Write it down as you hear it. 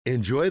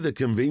Enjoy the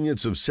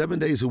convenience of 7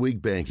 days a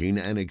week banking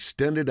and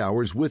extended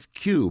hours with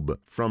Cube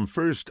from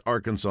First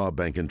Arkansas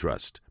Bank and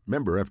Trust.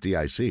 Member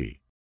FDIC.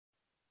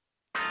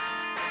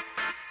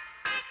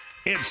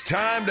 It's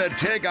time to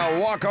take a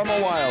walk on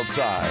the wild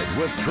side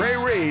with Trey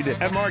Reid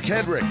and Mark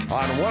Hedrick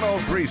on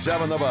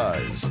 103.7 The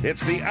Buzz.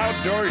 It's the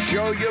outdoor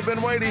show you've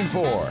been waiting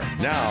for.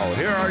 Now,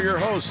 here are your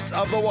hosts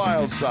of the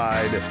wild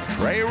side,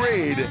 Trey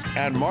Reid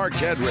and Mark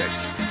Hedrick.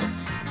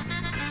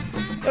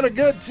 And a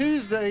good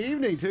Tuesday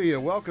evening to you.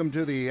 Welcome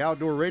to the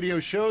outdoor radio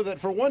show that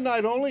for one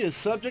night only is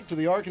subject to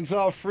the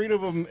Arkansas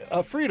Freedom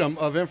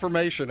of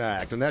Information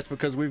Act. And that's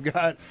because we've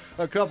got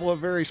a couple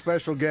of very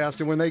special guests,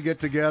 and when they get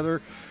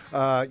together,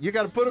 you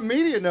got to put a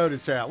media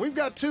notice out. We've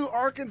got two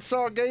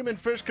Arkansas Game and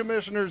Fish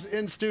Commissioners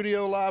in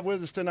studio live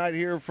with us tonight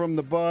here from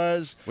The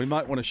Buzz. We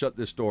might want to shut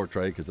this door,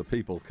 Trey, because the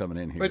people coming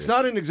in here. It's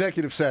not an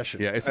executive session.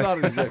 Yeah, it's not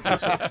an executive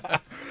session.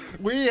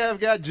 We have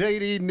got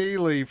J.D.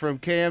 Neely from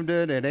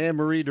Camden and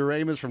Anne-Marie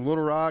Doremus from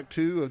Little Rock,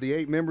 two of the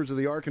 8 members of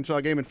the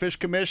Arkansas Game and Fish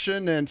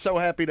Commission, and so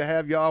happy to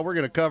have y'all. We're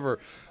going to cover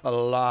a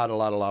lot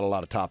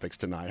of topics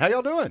tonight. How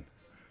y'all doing?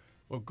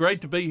 Well, great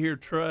to be here,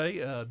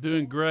 Trey.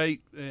 Doing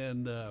great,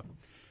 and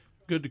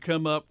good to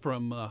come up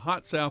from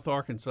hot South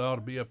Arkansas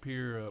to be up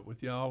here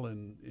with y'all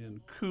in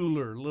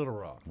cooler Little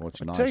Rock.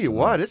 What's I nice tell you tonight.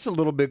 what, it's a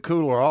little bit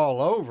cooler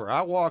all over.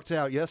 I walked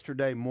out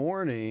yesterday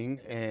morning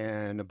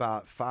and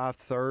about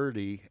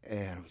 5:30,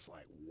 and I was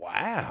like,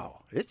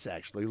 wow, it's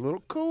actually a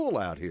little cool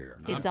out here.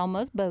 It's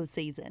almost bow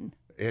season.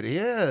 It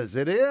is.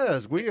 It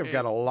is. We have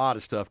got a lot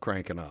of stuff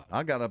cranking up.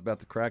 I got up about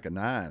the crack of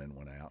 9 and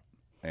went out,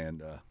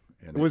 and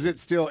Was it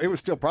still? It was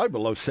still probably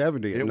below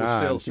 70 at 9. It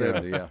was still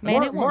 70, yeah.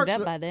 Man, it warmed Mark's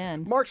up by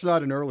then. Mark's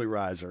not an early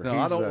riser. No,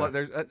 I don't like.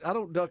 I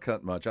don't duck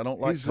hunt much. I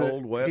don't like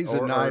cold, wet, He's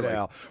or a night early.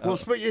 owl. Well,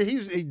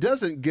 he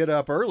doesn't get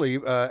up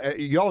early.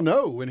 Y'all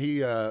know when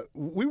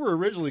we were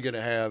originally going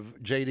to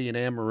have JD and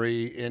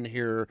Anne-Marie in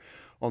here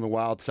on the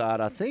wild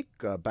side, I think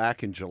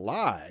back in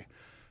July.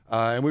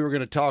 And we were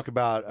going to talk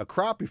about a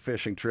crappie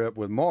fishing trip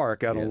with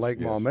Mark out on Lake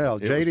Maumelle.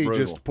 It was JD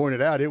brutal. just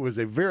pointed out it was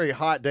a very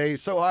hot day,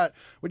 so hot.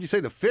 What'd you say?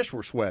 The fish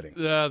were sweating.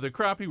 The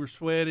crappie were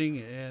sweating,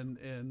 and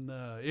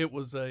it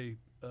was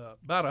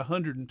about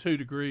 102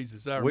 degrees,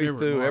 as I remember. We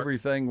threw Mark.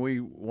 everything we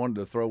wanted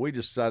to throw. We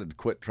just decided to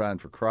quit trying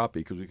for crappie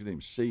because we couldn't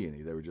even see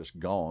any. They were just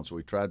gone. So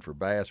we tried for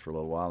bass for a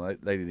little while. And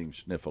they didn't even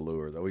sniff a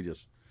lure. Though we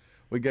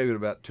gave it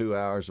about 2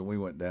 hours, and we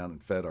went down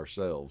and fed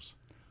ourselves.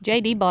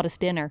 JD bought us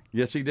dinner.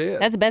 Yes, he did.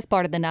 That's the best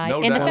part of the night.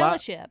 No and the doubt.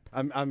 fellowship.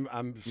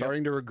 I'm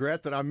starting to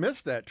regret that I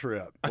missed that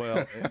trip.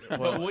 Well,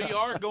 But we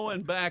are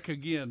going back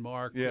again,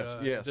 Mark. Yes,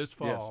 this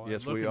fall.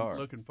 yes, and we are.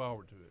 Looking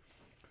forward to it.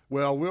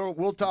 Well,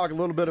 we'll talk a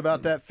little bit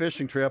about that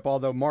fishing trip,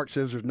 although Mark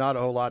says there's not a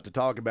whole lot to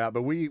talk about,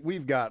 but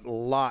we've got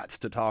lots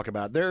to talk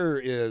about. There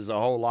is a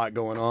whole lot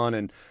going on,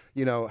 and,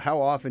 you know,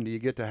 how often do you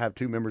get to have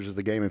 2 members of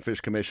the Game and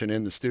Fish Commission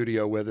in the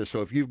studio with us?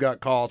 So if you've got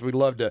calls, we'd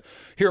love to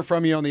hear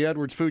from you on the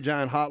Edwards Food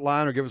Giant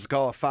hotline, or give us a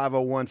call at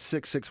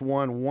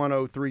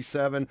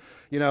 501-661-1037.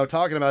 You know,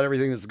 talking about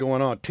everything that's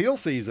going on. Teal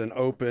season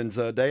opens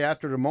day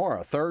after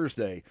tomorrow,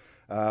 Thursday.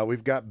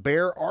 We've got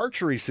bear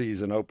archery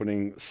season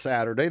opening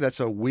Saturday. That's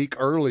a week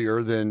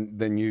earlier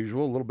than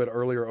usual, a little bit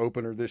earlier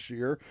opener this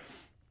year.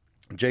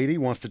 JD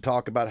wants to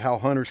talk about how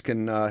hunters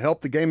can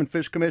help the Game and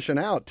Fish Commission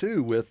out,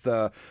 too, with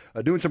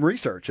doing some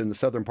research in the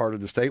southern part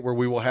of the state where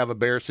we will have a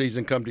bear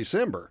season come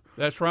December.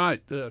 That's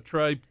right.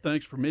 Trey,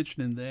 thanks for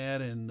mentioning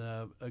that. And,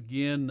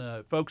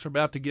 again, folks are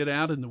about to get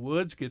out in the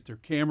woods, get their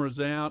cameras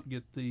out,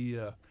 get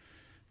the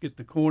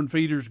corn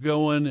feeders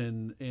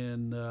going,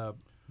 and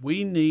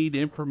we need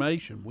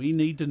information. We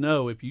need to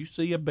know if you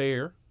see a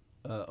bear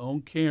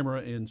on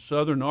camera in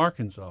southern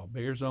Arkansas,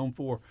 Bear Zone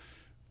 4,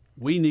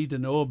 we need to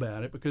know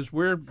about it because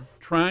we're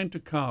trying to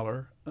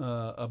collar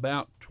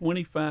about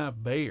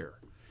 25 bear.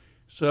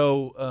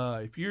 So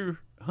if you're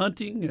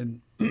hunting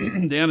and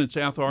down in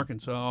South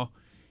Arkansas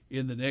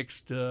in the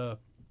next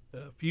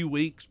few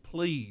weeks,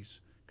 please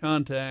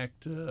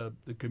contact the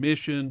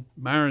commission,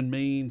 Myron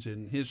Means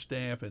and his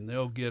staff, and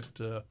they'll get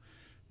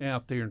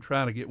out there and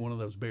try to get one of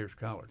those bears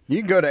collared.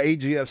 You can go to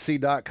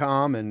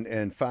agfc.com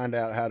and find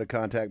out how to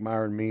contact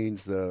Myron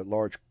Means, the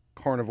large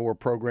carnivore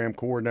program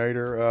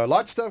coordinator.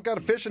 Lots of stuff. Got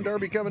a fishing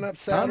derby coming up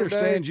Saturday. I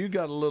understand you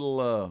got a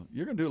little.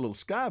 You're going to do a little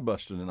sky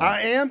busting tonight.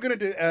 I am going to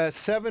do the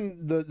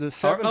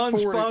 740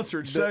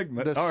 unsponsored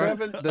segment.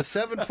 The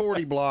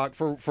 740 block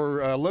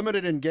for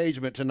limited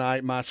engagement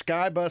tonight. My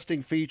sky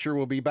busting feature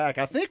will be back.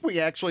 I think we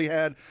actually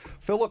had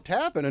Philip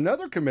Tappan,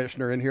 another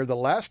commissioner, in here the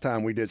last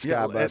time we did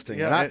sky busting.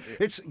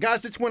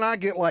 It's when I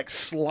get like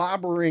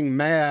slobbering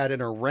mad in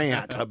a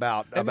rant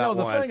about the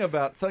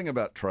one. thing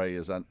about Trey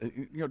is,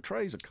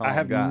 Trey's a calm guy. I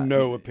have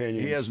no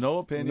opinions. He has no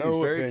opinions. No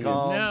He's very opinions.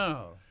 calm.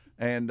 No.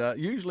 And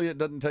usually it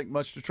doesn't take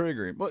much to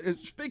trigger him. Well,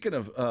 speaking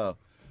of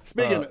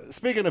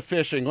Speaking of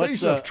fishing,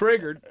 speaking of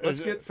triggered, let's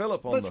get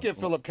Philip on. Let's get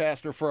Philip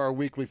Castor for our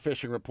weekly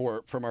fishing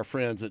report from our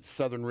friends at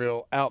Southern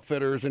Reel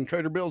Outfitters and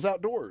Trader Bill's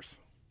Outdoors.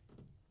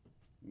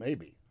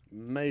 Maybe.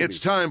 It's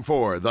time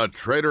for the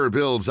Trader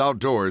Bill's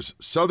Outdoors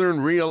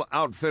Southern Reel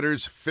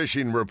Outfitters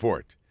Fishing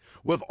Report.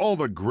 With all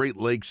the Great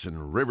Lakes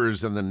and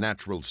rivers in the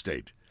natural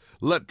state,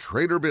 Let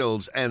Trader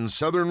Bill's and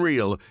Southern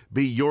Reel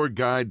be your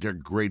guide to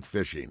great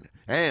fishing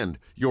and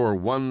your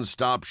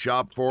one-stop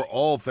shop for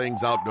all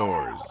things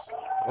outdoors.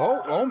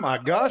 Oh my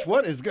gosh,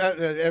 what is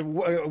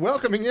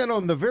welcoming in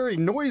on the very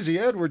noisy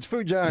Edwards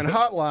Food Giant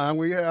hotline,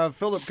 we have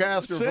Philip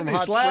Castor from Sidney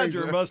Hot Sladger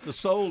Springs. must have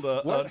sold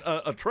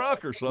a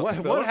truck or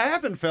something. What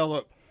happened,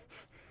 Philip?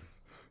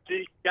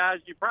 Gee, guys,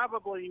 you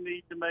probably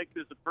need to make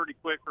this a pretty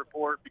quick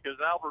report because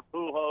Albert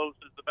Pujols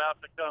is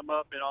about to come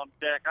up and on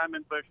deck. I'm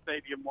in Busch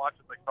Stadium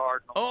watching the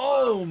Cardinals.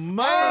 Oh,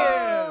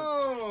 man.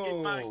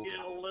 It might get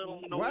a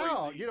little noisy.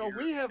 Wow, here.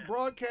 we have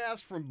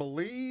broadcasts from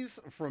Belize,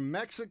 from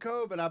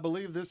Mexico, but I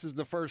believe this is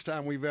the first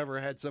time we've ever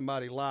had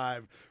somebody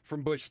live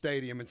from Busch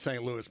Stadium in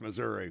St. Louis,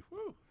 Missouri.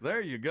 Whew,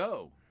 there you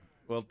go.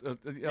 Well,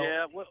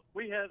 Yeah, well,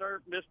 we had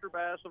our Mr.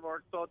 Bass of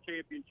Arkansas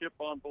Championship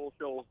on Bull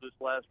Shoals this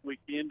last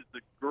weekend. It's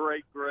a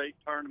great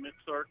tournament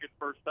circuit.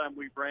 First time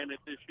we ran it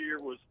this year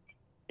was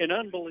an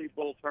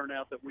unbelievable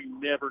turnout that we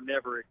never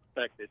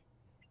expected.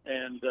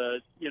 And,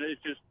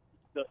 it's just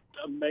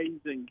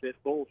amazing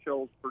that Bull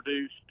Shoals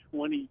produced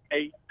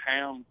 28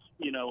 pounds,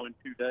 in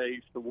 2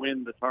 days to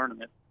win the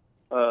tournament.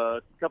 A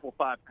couple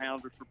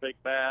 5-pounders for big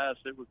bass.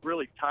 It was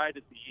really tight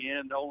at the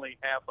end, only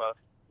half a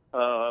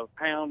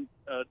pound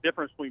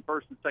difference between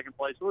first and second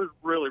place. It was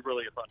really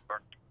a fun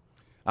tournament.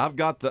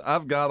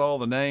 I've got all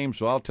the names,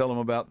 so I'll tell them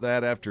about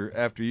that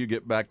after you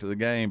get back to the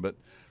game.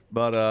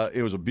 But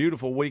it was a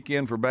beautiful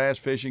weekend for bass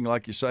fishing,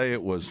 like you say.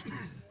 It was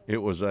it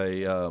was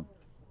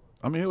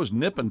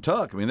nip and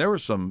tuck. I mean, there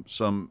was some.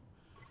 I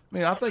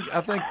mean, I think.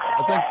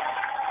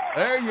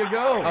 There you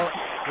go. Oh,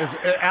 is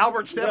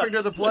Albert stepping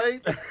to the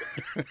plate?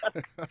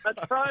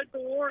 I tried to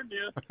warn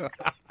you.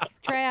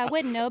 Trey, I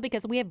wouldn't know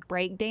because we have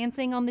break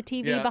dancing on the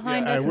TV Yeah,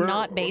 behind yeah. us,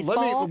 not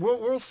baseball.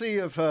 We'll see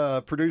if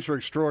producer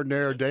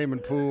extraordinaire Damon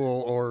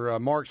Poole or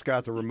Mark's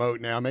got the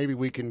remote now. Maybe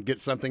we can get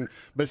something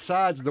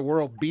besides the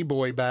World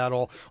B-Boy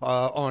Battle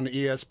on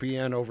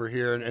ESPN over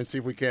here and see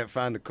if we can't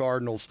find the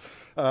Cardinals.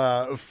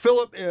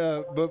 Philip,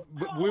 but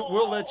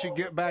we'll let you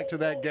get back to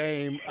that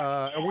game.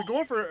 Are we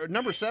going for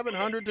number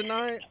 700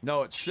 tonight?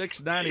 No, it's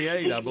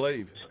 698, I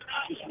believe.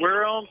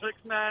 We're on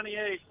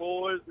 698,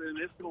 boys, and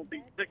it's going to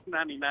be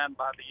 699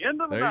 by the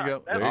end of the There you night.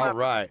 go. That's There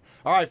you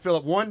All right,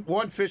 Philip.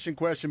 One fishing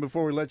question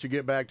before we let you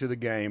get back to the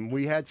game.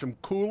 We had some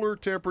cooler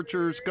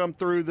temperatures come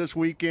through this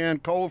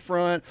weekend. Cold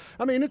front.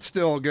 I mean, it's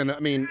still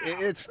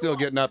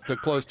getting up to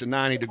close to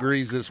 90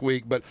 degrees this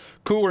week. But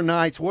cooler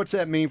nights. What's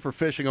that mean for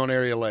fishing on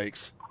area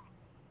lakes?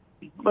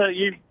 But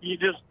it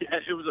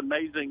was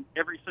amazing.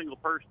 Every single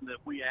person that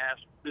we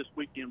asked this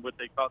weekend what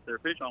they caught their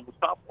fish on was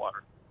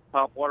topwater.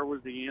 Topwater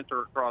was the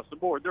answer across the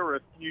board. There were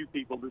a few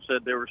people who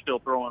said they were still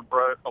throwing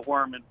a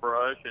worm and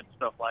brush and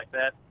stuff like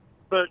that.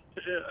 But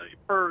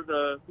for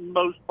the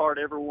most part,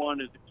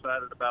 everyone is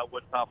excited about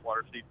what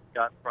topwater season's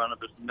got in front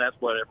of us, and that's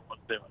what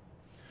everyone's doing.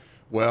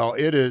 Well,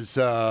 it is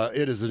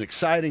an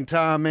exciting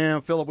time,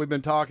 man. Philip, we've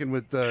been talking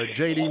with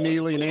J.D.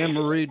 Neely and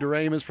Anne-Marie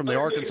Doremus from the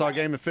Arkansas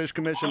Game and Fish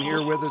Commission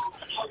here with us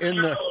in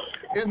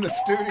the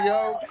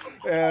studio.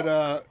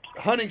 And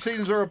hunting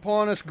seasons are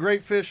upon us.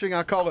 Great fishing.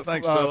 I call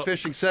it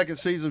fishing second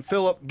season.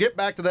 Philip, get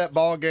back to that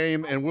ball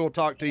game, and we'll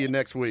talk to you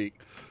next week.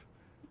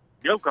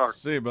 Go, Carter.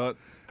 See you, bud.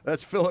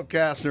 That's Philip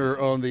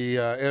Kastner on the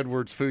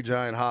Edwards Food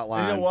Giant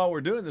Hotline. And, while we're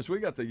doing this, we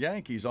got the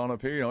Yankees on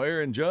up here.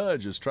 Aaron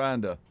Judge is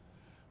trying to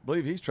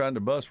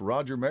bust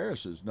Roger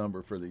Maris's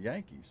number for the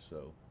Yankees.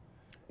 So,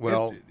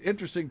 well,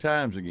 interesting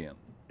times again.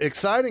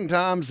 Exciting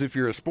times if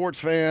you're a sports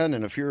fan,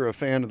 and if you're a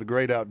fan of the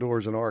great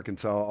outdoors in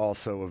Arkansas,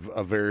 also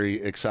a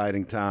very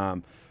exciting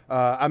time.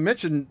 I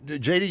mentioned,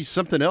 JD,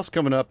 something else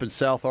coming up in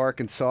South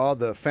Arkansas.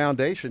 The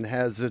foundation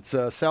has its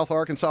South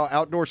Arkansas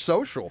Outdoor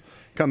Social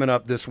coming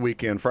up this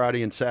weekend,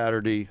 Friday and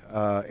Saturday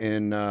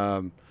in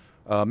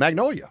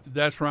Magnolia.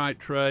 That's right,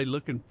 Trey.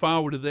 Looking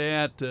forward to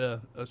that.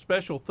 A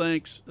special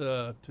thanks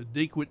to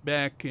Deke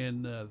Whitback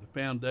and the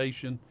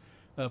foundation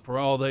for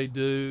all they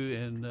do.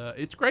 And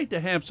it's great to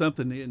have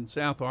something in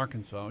South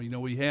Arkansas.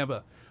 We have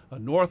a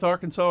North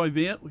Arkansas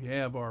event. We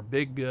have our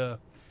big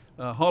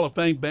Hall of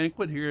Fame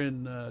banquet here,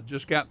 and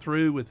just got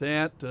through with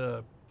that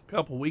a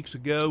couple weeks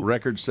ago.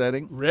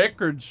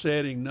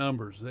 Record-setting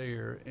Numbers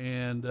there.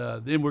 And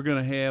then we're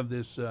going to have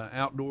this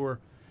outdoor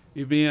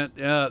event.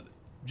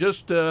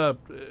 Just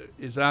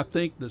as I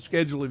think the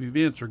schedule of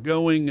events are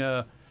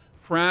going,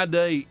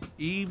 Friday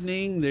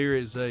evening there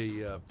is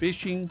a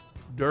fishing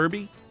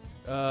derby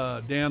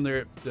down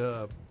there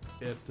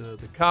at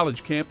the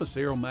college campus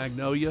there on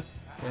Magnolia,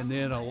 and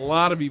then a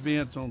lot of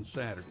events on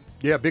Saturday.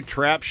 Yeah, big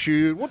trap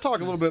shoot. We'll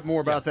talk a little bit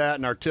more about that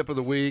in our tip of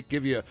the week,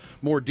 give you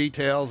more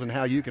details and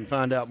how you can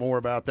find out more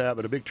about that.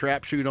 But a big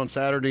trap shoot on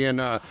Saturday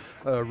and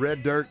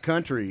Red Dirt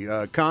Country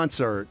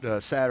concert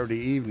Saturday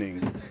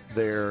evening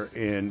there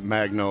in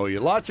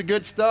Magnolia. Lots of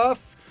good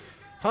stuff.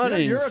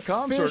 Hunting, you're a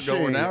concert fishing.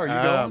 goer now. Are you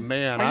going?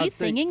 Man, Are I you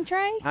think singing,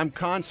 Trey? I'm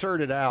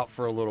concerted out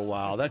for a little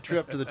while. That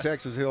trip to the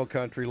Texas Hill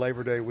Country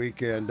Labor Day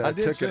weekend I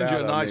did took send it out you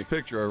a of nice me.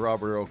 picture of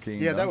Robert Earl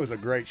King. Yeah, though. that was a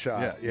great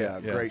shot.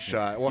 Great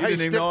shot. Well, you hey,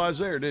 didn't even know I was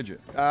there, did you?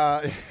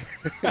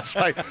 It's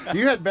like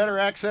you had better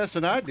access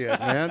than I did,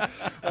 man.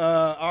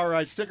 All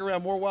right, stick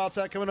around. More Wild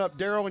Side coming up.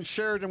 Daryl and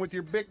Sheridan with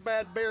your Big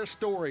Bad Bear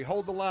story.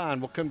 Hold the line.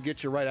 We'll come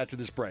get you right after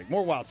this break.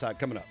 More Wild Side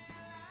coming up.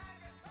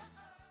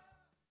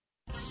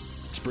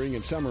 Spring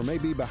and summer may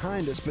be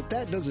behind us, but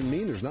that doesn't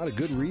mean there's not a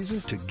good reason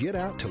to get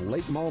out to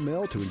Lake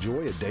Maumelle to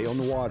enjoy a day on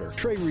the water.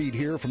 Trey Reid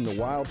here from the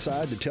Wild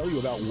Side to tell you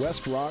about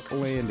West Rock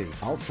Landing.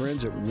 Our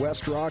friends at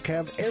West Rock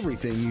have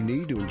everything you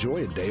need to enjoy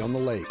a day on the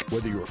lake.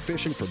 Whether you're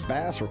fishing for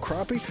bass or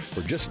crappie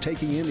or just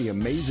taking in the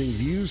amazing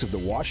views of the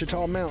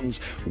Ouachita Mountains,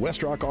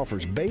 West Rock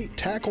offers bait,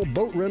 tackle,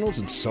 boat rentals,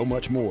 and so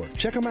much more.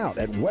 Check them out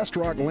at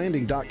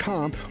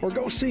westrocklanding.com or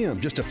go see them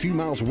just a few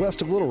miles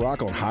west of Little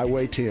Rock on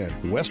Highway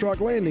 10. West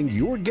Rock Landing,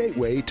 your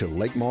gateway to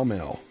Lake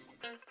Maumelle.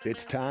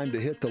 It's time to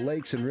hit the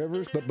lakes and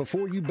rivers, but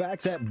before you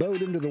back that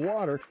boat into the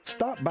water,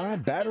 stop by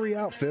Battery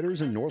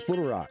Outfitters in North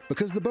Little Rock,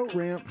 because the boat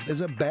ramp is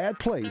a bad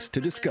place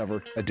to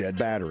discover a dead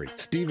battery.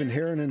 Stephen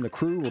Heron and the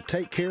crew will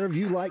take care of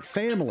you like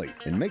family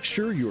and make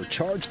sure you are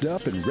charged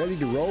up and ready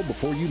to roll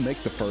before you make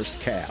the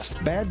first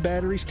cast. Bad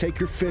batteries take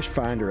your fish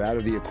finder out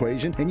of the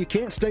equation, and you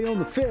can't stay on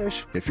the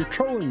fish if your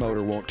trolling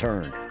motor won't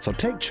turn. So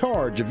take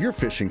charge of your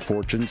fishing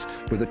fortunes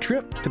with a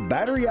trip to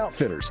Battery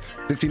Outfitters,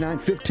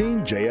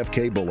 5915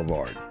 JFK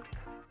Boulevard.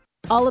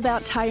 All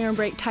About Tire and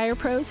Brake Tire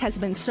Pros has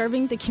been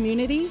serving the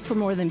community for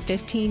more than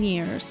 15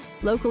 years.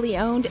 Locally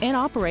owned and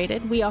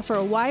operated, we offer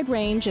a wide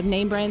range of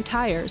name brand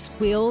tires,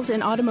 wheels,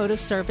 and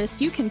automotive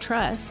service you can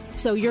trust,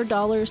 so your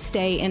dollars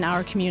stay in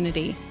our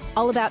community.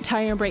 All About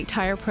Tire and Brake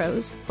Tire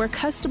Pros, where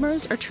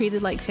customers are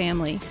treated like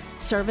family.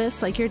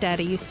 Service like your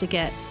daddy used to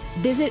get.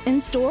 Visit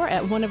in-store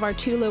at one of our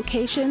 2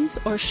 locations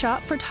or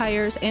shop for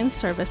tires and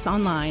service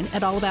online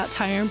at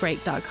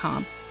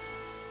allabouttireandbrake.com.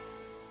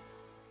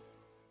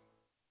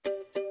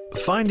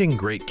 Finding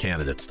great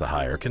candidates to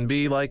hire can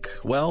be like,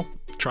 well,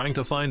 trying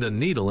to find a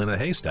needle in a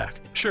haystack.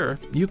 Sure,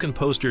 you can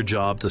post your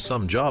job to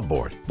some job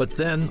board, but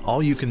then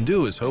all you can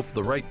do is hope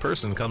the right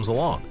person comes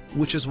along,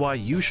 which is why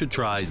you should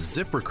try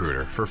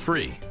ZipRecruiter for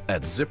free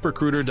at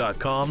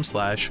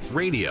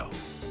ziprecruiter.com/radio.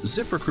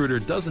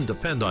 ZipRecruiter doesn't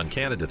depend on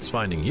candidates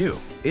finding you.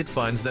 It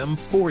finds them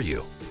for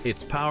you.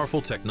 Its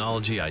powerful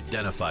technology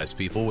identifies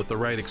people with the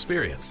right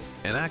experience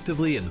and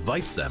actively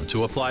invites them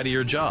to apply to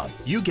your job.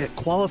 You get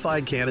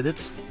qualified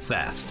candidates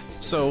fast.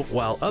 So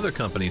while other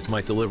companies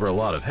might deliver a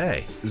lot of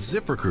hay,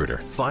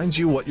 ZipRecruiter finds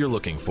you what you're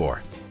looking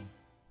for.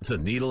 The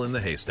needle in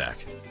the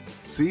haystack.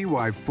 See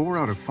why 4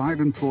 out of 5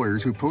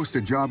 employers who post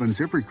a job on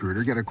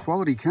ZipRecruiter get a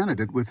quality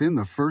candidate within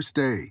the first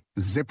day.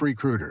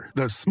 ZipRecruiter,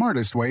 the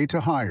smartest way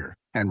to hire.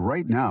 And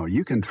right now,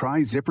 you can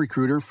try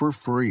ZipRecruiter for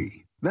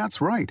free. That's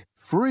right,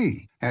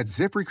 free at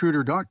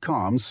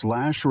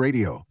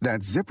ZipRecruiter.com/radio.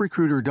 That's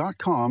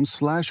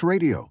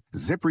ZipRecruiter.com/radio.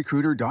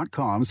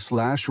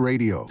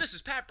 ZipRecruiter.com/radio. This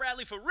is Pat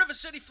Bradley for River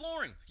City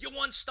Flooring, your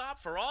one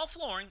stop for all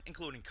flooring,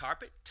 including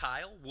carpet,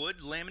 tile, wood,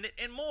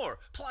 laminate, and more.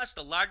 Plus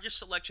the largest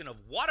selection of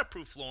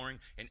waterproof flooring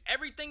and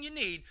everything you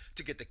need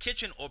to get the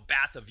kitchen or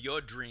bath of your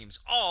dreams,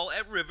 all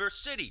at River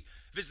City.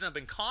 Visit them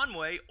in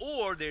Conway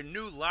or their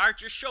new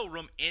larger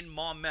showroom in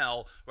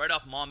Maumelle, right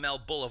off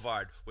Maumelle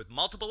Boulevard, with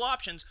multiple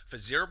options for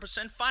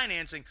 0%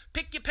 financing.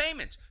 Pick your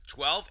payments,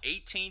 12,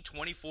 18,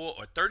 24,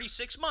 or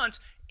 36 months,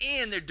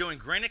 and they're doing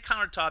granite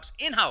countertops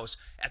in-house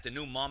at the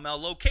new Maumelle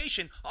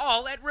location,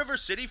 all at River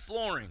City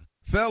Flooring.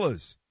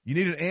 Fellas, you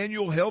need an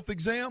annual health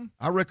exam?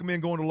 I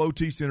recommend going to Low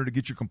T Center to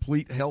get your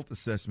complete health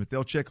assessment.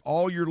 They'll check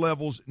all your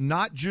levels,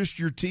 not just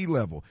your T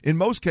level. In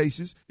most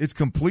cases, it's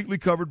completely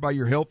covered by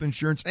your health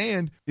insurance,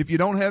 and if you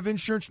don't have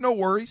insurance, no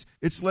worries.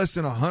 It's less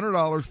than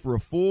 $100 for a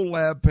full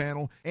lab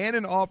panel and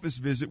an office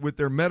visit with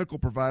their medical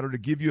provider to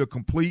give you a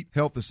complete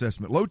health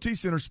assessment. Low T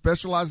Center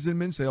specializes in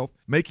men's health,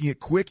 making it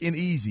quick and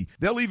easy.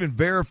 They'll even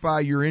verify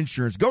your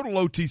insurance. Go to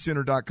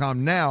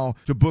lowtcenter.com now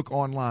to book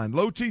online.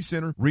 Low T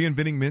Center,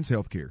 reinventing men's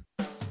health care.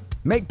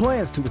 Make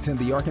plans to attend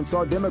the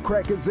Arkansas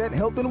Democrat Gazette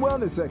Health and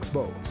Wellness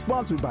Expo,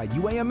 sponsored by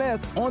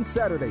UAMS, on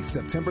Saturday,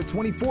 September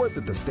 24th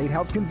at the State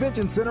House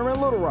Convention Center in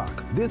Little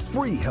Rock. This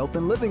free health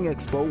and living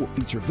expo will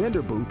feature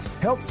vendor booths,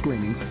 health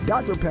screenings,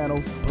 doctor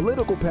panels,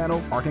 political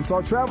panel,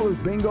 Arkansas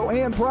Travelers Bingo,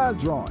 and prize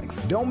drawings.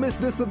 Don't miss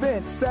this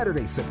event,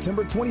 Saturday,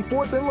 September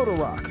 24th in Little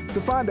Rock. To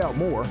find out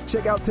more,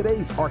 check out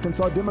today's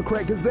Arkansas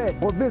Democrat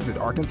Gazette or visit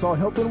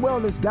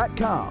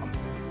arkansashealthandwellness.com.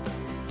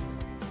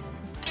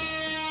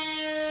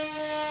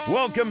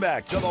 Welcome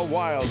back to the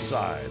Wild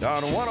Side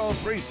on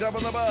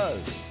 103.7 The Buzz.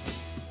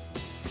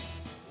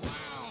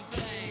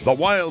 The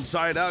Wild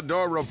Side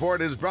Outdoor Report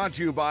is brought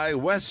to you by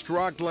West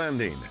Rock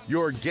Landing,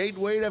 your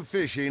gateway to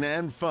fishing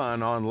and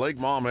fun on Lake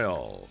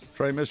Maumelle.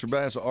 Trey, Mr.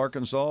 Bass of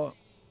Arkansas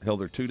held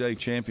their 2-day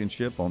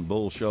championship on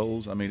Bull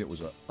Shoals. I mean, it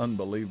was an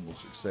unbelievable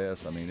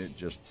success. I mean, it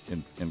just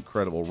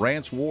incredible.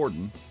 Rance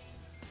Warden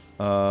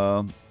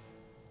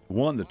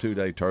won the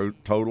 2-day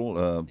total,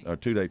 or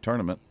 2-day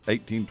tournament.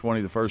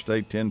 18.20 the first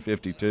day,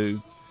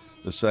 10.52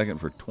 the second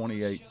for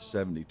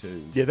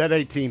 28.72. Yeah, that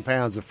 18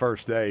 pounds the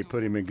first day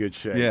put him in good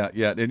shape.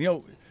 Yeah,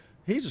 and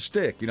he's a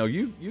stick.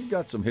 You've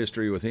got some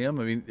history with him.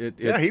 I mean,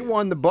 he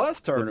won the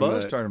bus tournament. The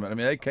bus tournament. I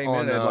mean, they came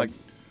in at like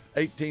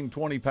 18,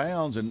 20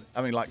 pounds, and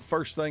I mean, like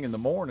first thing in the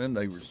morning,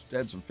 they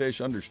had some fish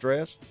under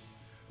stress.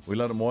 We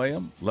let them weigh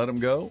them, let them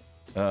go.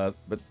 But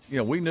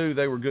we knew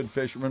they were good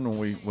fishermen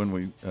when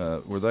we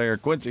were there.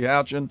 Quincy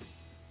Houchin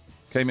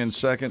came in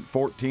second,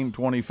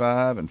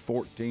 14.25 and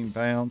 14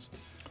 pounds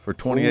for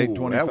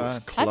 28.25. That was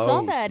close, I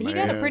saw that. He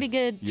got a man. pretty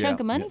good chunk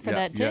of money for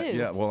that too.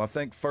 Yeah. Well, I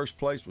think first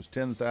place was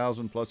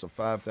 $10,000 plus a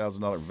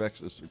 $5,000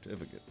 Vexus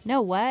certificate.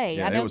 No way.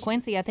 Yeah, I know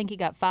Quincy. I think he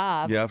got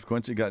 5. Yeah, if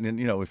Quincy got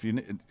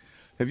in,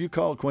 have you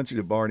called Quincy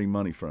to borrow any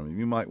money from him?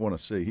 You might want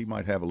to see. He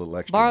might have a little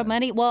extra. Borrowed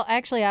money? Well,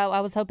 actually, I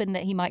was hoping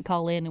that he might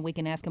call in and we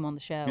can ask him on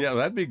the show. Yeah,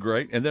 that'd be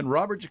great. And then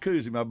Robert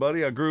Jacuzzi, my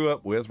buddy I grew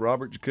up with,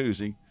 Robert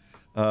Jacuzzi,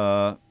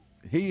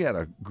 he had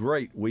a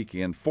great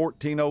weekend.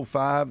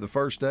 14.05 the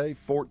first day,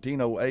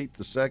 14.08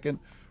 the second.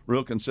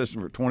 Real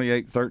consistent for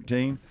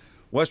 28.13.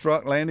 West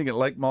Rock Landing at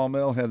Lake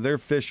Maumelle had their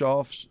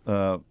fish-offs,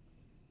 from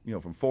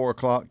 4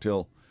 o'clock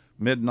till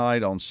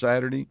midnight on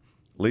Saturday.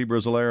 Lee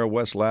Brazilera,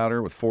 West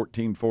Louder with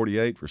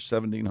 14.48 for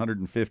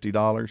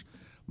 $1,750.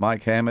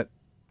 Mike Hammett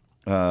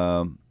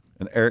and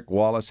Eric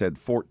Wallace had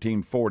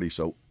 14.40,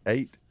 so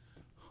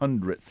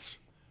 0.08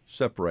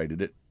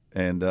 separated it,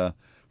 and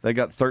they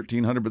got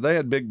 1,300. But they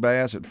had big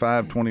bass at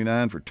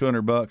 5.29 for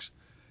 $200.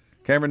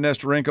 Cameron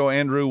Nestorenko,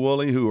 Andrew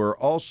Woolley, who are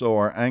also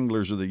our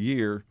anglers of the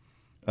year,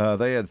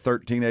 they had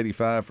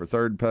 13.85 for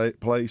third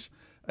place,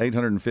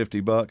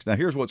 $850. Now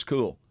here's what's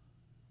cool: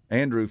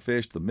 Andrew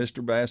fished the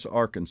Mr. Bass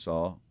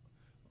Arkansas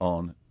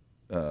on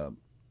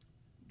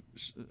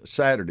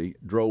Saturday,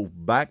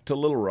 drove back to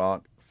Little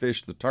Rock,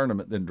 fished the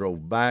tournament, then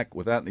drove back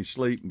without any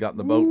sleep and got in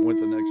the boat and went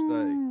the next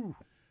day,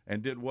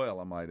 and did well,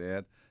 I might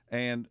add.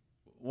 And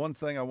one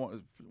guy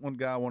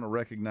I want to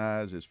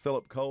recognize is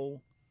Philip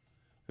Cole,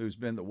 who's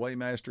been the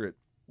weighmaster at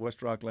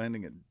West Rock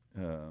Landing,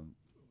 and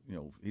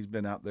he's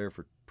been out there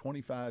for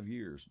 25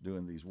 years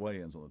doing these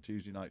weigh-ins on the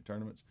Tuesday night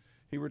tournaments.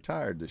 He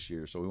retired this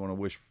year, so we want to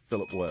wish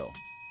Philip well.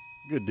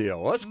 Good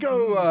deal. Let's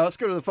go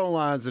to the phone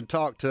lines and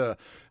talk to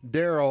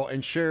Daryl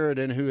in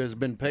Sheridan, who has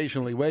been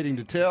patiently waiting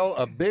to tell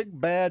a big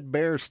bad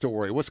bear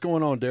story. What's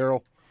going on,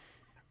 Daryl?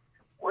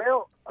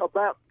 Well,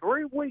 about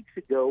 3 weeks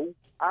ago,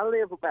 I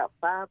live about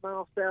 5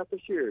 miles south of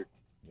Sheridan.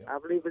 Yep.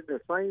 I've lived in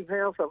the same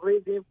house I've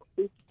lived in for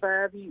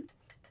 55 years.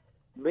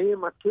 Me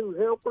and my 2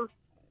 helpers,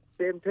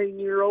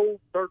 17-year-old,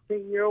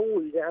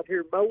 13-year-old, he's out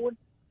here mowing.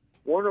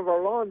 One of our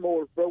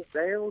lawnmowers broke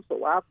down,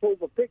 so I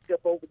pulled my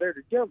pickup over there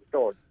to jump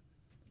start it.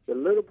 The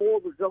little boy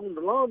was on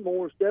the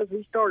lawnmower and stuff.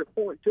 He started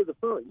pointing to the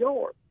front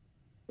yard,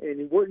 and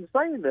he wasn't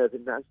saying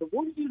nothing. I said,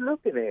 "What are you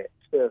looking at?"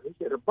 Stuff. He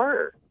said, "A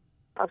bear."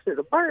 I said,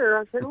 "A bear?"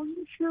 I said, "Are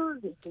you sure?"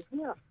 He said,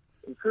 "Yeah."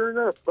 And sure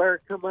enough, a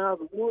bear come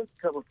out of the woods,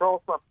 come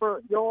across my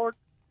front yard,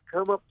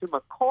 come up to my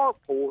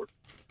carport,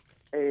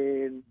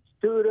 and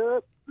stood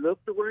up,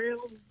 looked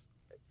around,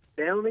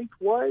 down each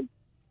way,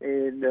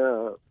 and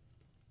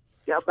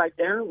got back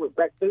down, went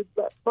back through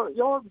the front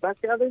yard,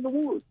 back out in the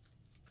woods.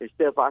 And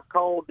stuff. I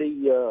called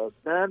the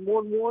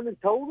 911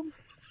 and told them,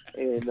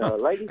 and the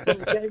lady from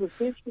the Game and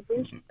Fish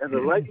Commission, and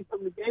the lady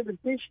from the Game and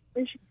Fish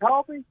Commission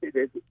called me and said,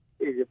 is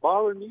it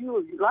bothering you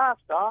or your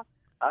livestock?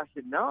 I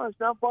said, no, it's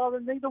not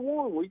bothering neither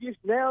one. We just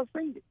now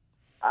seen it.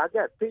 I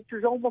got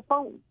pictures on my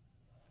phone.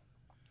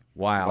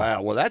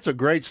 Wow. Well, that's a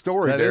great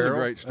story, That Daryl. is a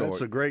great story.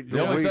 That's a great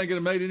The only thing that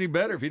have made it any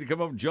better if he'd have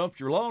come up and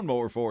jumped your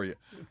lawnmower for you.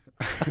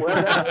 Well,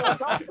 that's what I'm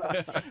talking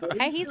about.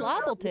 Hey, he's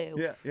liable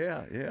to.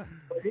 Yeah.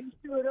 But he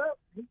stood up.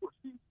 He was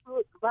 6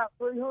 foot, about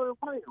 300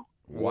 pounds.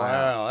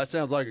 Wow, that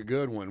sounds like a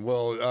good one.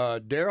 Well,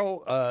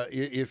 Daryl,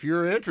 if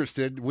you're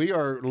interested, we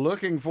are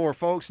looking for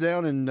folks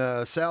down in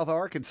South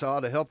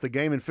Arkansas to help the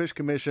Game and Fish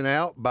Commission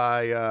out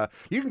by,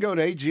 you can go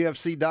to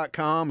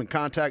agfc.com and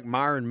contact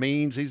Myron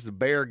Means. He's the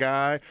bear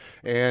guy,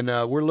 and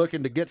we're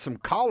looking to get some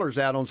collars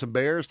out on some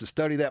bears to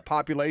study that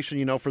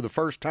population, for the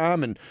first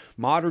time in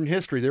modern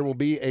history. There will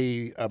be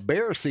a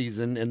bear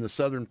season in the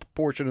southern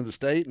portion of the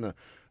state, and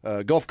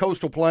the Gulf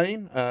Coastal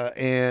Plain,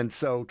 and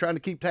so trying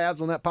to keep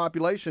tabs on that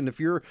population. If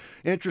you're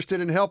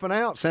interested in helping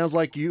out, sounds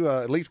like you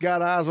at least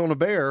got eyes on a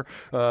bear,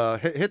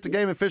 hit the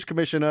Game and Fish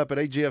Commission up at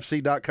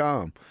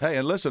agfc.com. Hey,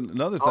 and listen,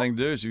 another thing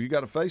to do is if you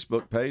got a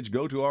Facebook page,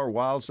 go to our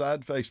Wild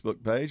Side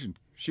Facebook page and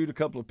shoot a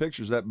couple of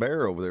pictures of that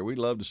bear over there. We'd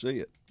love to see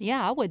it.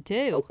 Yeah, I would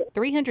too.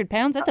 300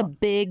 pounds, that's a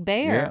big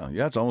bear.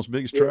 Yeah, it's almost as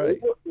big as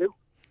Trey.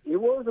 It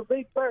was a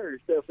big bear and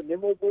stuff, and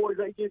them old boys,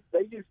 they just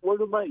was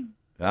amazing.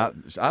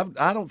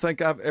 I don't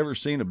think I've ever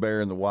seen a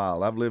bear in the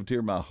wild. I've lived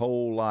here my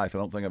whole life. I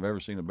don't think I've ever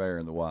seen a bear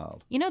in the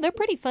wild. They're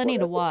pretty funny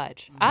to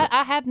watch.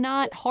 I have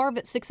not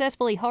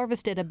successfully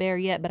harvested a bear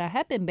yet, but I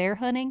have been bear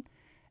hunting.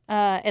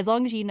 As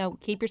long as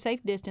keep your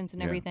safe distance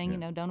and everything,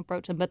 don't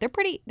approach them. But they're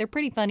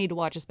pretty funny to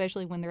watch,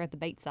 especially when they're at the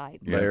bait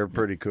site. Yeah. They're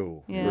pretty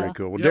cool. Yeah. Very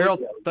cool. Well, Daryl,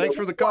 thanks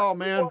for the call,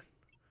 man.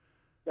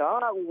 All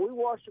right, well, we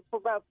watched it for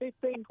about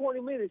 15, 20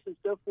 minutes and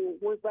stuff before we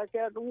went back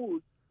out in the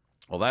woods.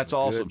 Well, that's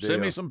awesome. Good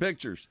Send me deal. some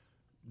pictures.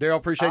 Daryl,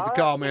 appreciate the All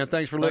call, right. man.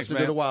 Thanks for listening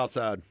man. to The Wild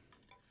Side.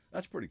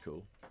 That's pretty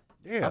cool.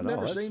 Yeah, I've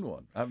never seen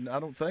one.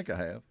 I don't think I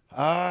have.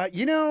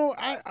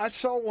 I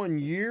saw one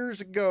years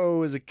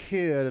ago as a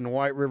kid in the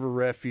White River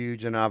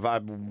Refuge, and I've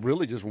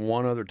really just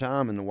one other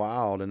time in the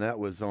wild, and that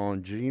was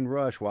on Gene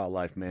Rush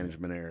Wildlife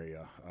Management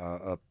Area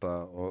up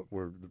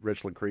where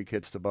Richland Creek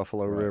hits the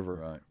Buffalo River.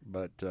 Right.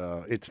 But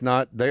it's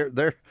not.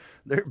 They're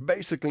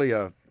basically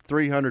a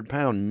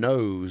 300-pound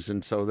nose,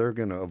 and so they're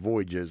going to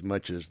avoid you as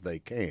much as they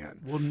can.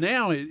 Well,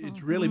 now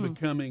it's really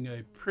becoming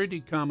a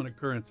pretty common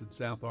occurrence in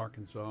South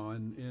Arkansas,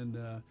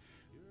 and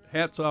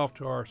hats off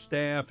to our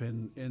staff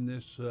and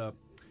this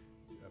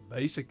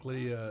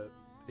basically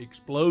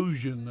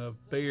explosion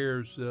of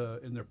bears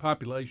in their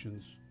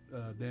populations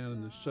down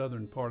in the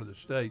southern part of the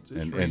state.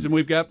 It's the reason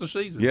we've got the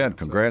season. Yeah, and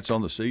congrats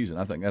on the season.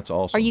 I think that's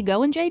awesome. Are you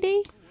going,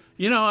 JD?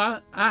 You know,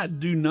 I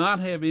do not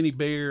have any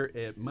bear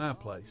at my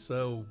place,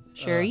 so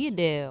Sure you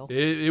do.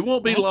 It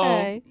won't be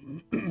long.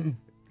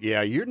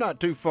 Yeah, you're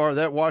not too far.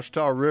 That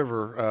Ouachita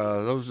River,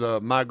 those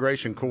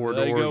migration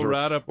corridors, They go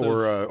right up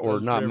or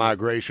those not rivers.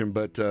 migration,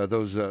 but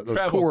those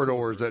Travel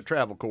corridors, that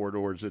travel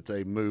corridors that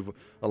they move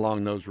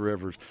along those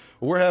rivers.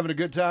 Well, we're having a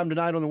good time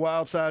tonight on the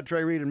Wild Side.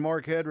 Trey Reid and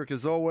Mark Hedrick,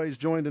 as always,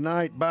 joined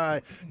tonight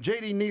by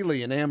J.D.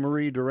 Neely and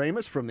Anne-Marie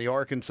Doremus from the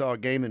Arkansas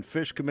Game and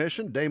Fish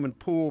Commission. Damon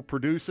Poole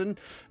producing,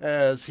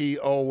 as he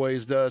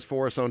always does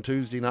for us on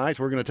Tuesday nights.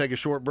 We're going to take a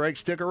short break.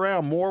 Stick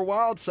around. More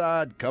Wild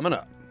Side coming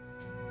up.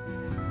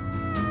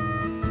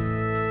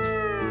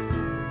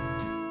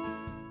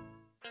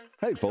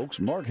 Hey folks,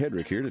 Mark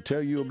Hedrick here to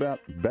tell you about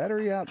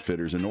Battery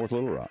Outfitters in North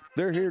Little Rock.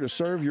 They're here to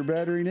serve your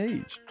battery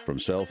needs, from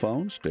cell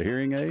phones to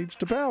hearing aids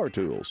to power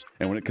tools.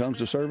 And when it comes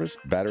to service,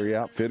 Battery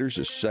Outfitters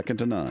is second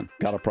to none.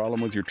 Got a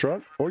problem with your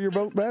truck or your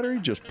boat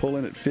battery? Just pull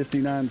in at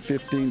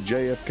 5915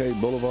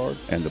 JFK Boulevard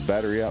and the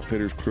Battery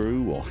Outfitters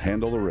crew will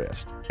handle the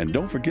rest. And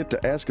don't forget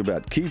to ask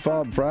about Key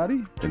Fob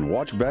Friday and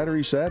watch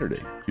Battery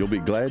Saturday. You'll be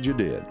glad you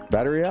did.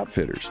 Battery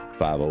Outfitters,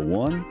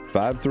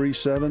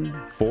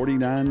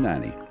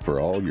 501-537-4990 for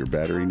all your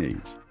battery needs.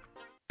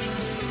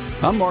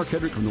 I'm Mark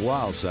Hedrick from the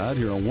Wild Side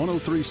here on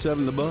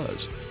 103.7 The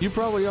Buzz. You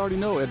probably already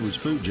know Edwards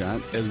Food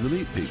Giant as the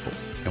meat people.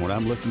 And when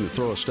I'm looking to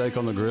throw a steak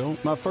on the grill,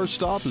 my first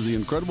stop is the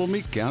incredible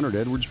meat counter at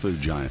Edwards Food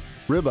Giant.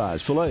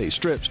 Ribeyes, fillets,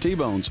 strips,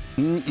 T-bones,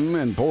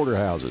 and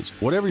porterhouses.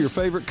 Whatever your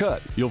favorite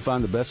cut, you'll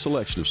find the best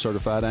selection of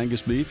certified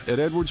Angus beef at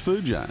Edwards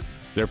Food Giant.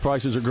 Their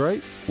prices are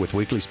great, with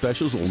weekly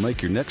specials that will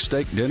make your next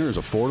steak dinner as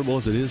affordable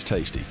as it is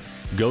tasty.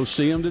 Go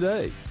see them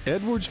today.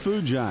 Edwards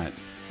Food Giant,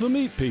 the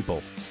meat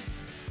people.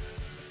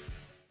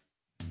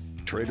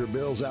 Trader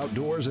Bill's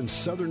Outdoors and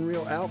Southern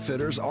Reel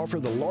Outfitters offer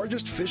the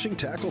largest fishing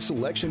tackle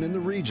selection in the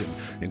region,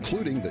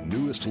 including the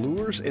newest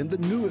lures and the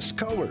newest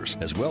colors,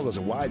 as well as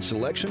a wide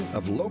selection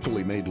of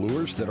locally made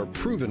lures that are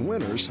proven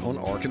winners on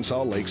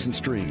Arkansas lakes and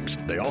streams.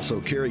 They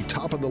also carry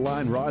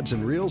top-of-the-line rods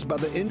and reels by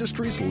the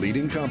industry's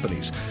leading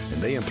companies,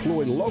 and they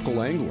employ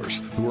local anglers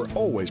who are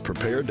always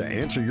prepared to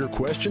answer your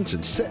questions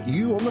and set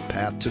you on the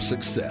path to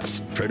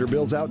success. Trader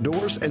Bill's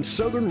Outdoors and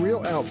Southern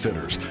Reel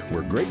Outfitters,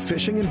 where great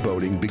fishing and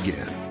boating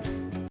begin.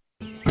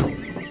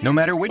 No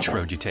matter which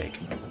road you take,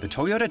 the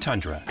Toyota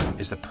Tundra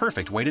is the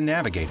perfect way to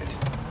navigate it.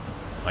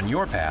 On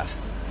your path,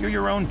 you're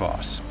your own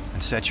boss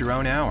and set your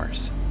own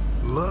hours.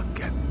 Look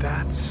at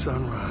that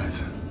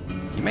sunrise.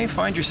 You may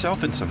find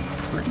yourself in some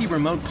pretty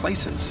remote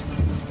places.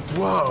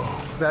 Whoa,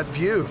 that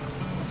view.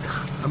 It's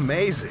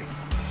amazing.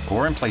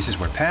 Or in places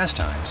where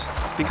pastimes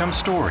become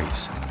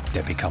stories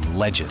that become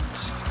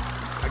legends.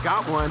 I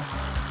got one.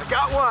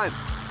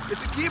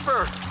 It's a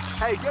keeper.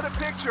 Hey, get a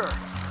picture.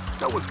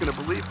 No one's gonna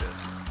believe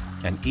this.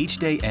 And each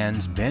day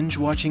ends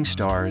binge-watching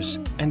stars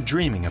and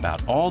dreaming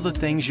about all the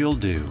things you'll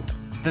do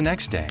the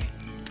next day.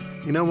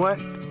 You know what?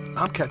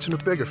 I'm catching a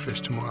bigger fish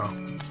tomorrow.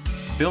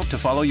 Built to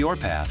follow your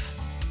path,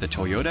 the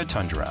Toyota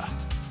Tundra.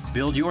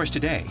 Build yours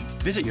today.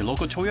 Visit your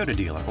local Toyota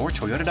dealer or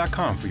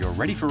Toyota.com for your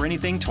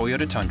ready-for-anything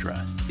Toyota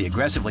Tundra. The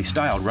aggressively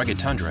styled rugged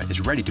Tundra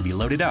is ready to be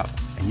loaded up,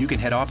 and you can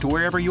head off to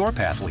wherever your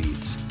path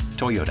leads.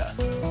 Toyota.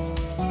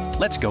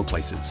 Let's go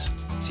places.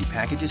 See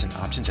packages and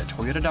options at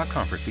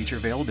Toyota.com for feature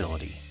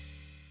availability.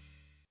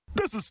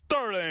 This is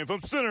Sterling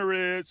from Center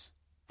Ridge.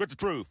 With the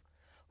truth,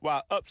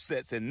 while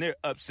upsets and near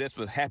upsets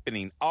was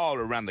happening all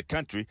around the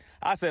country,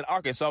 I said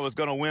Arkansas was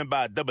going to win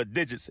by double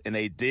digits, and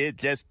they did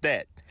just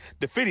that,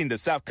 defeating the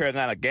South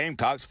Carolina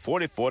Gamecocks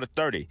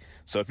 44-30.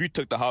 So if you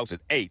took the Hogs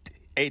at 8,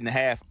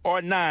 8.5,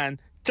 or 9,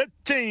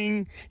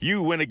 cha-ching,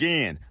 you win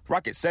again.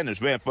 Rocket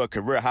Sanders ran for a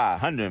career-high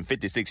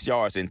 156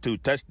 yards and 2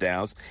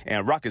 touchdowns,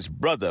 and Rocket's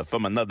brother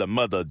from another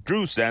mother,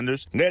 Drew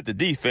Sanders, led the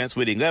defense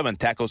with 11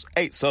 tackles,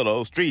 8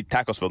 solos, 3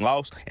 tackles for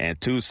loss,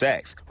 and 2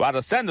 sacks. While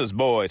the Sanders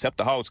boys helped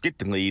the Hogs get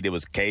the lead, it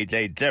was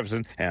K.J.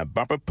 Jefferson and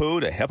Bumper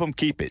Poole to help them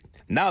keep it.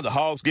 Now the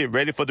Hogs get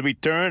ready for the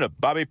return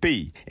of Bobby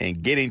P.,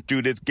 and getting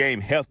through this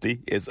game healthy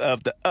is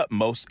of the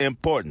utmost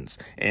importance,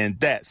 and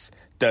that's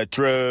the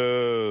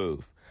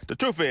truth. The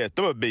truth is,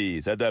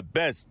 Bees are the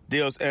best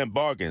deals and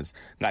bargains,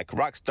 like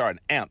Rockstar and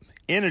Amp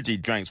energy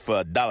drinks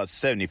for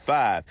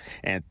 $1.75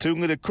 and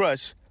 2-liter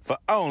Crush for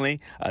only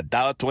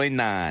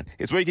 $1.29.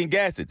 It's where you can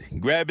gas it,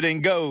 grab it,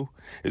 and go.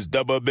 It's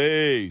Double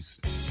B's.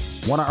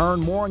 Want to earn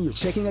more on your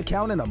checking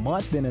account in a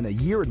month than in a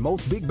year at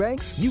most big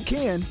banks? You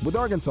can with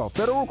Arkansas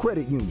Federal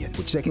Credit Union.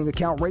 With checking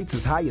account rates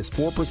as high as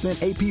 4%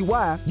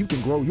 APY, you can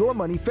grow your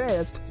money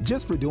fast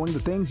just for doing the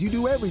things you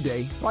do every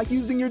day, like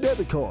using your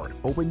debit card.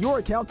 Open your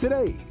account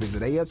today.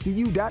 Visit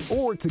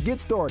afcu.org to get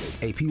started.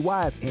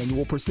 APY's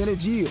annual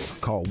percentage yield.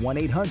 Call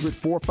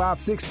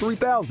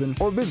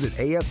 1-800-456-3000 or visit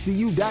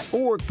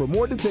afcu.org for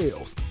more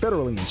details.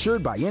 Federally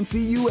insured by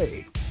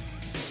NCUA.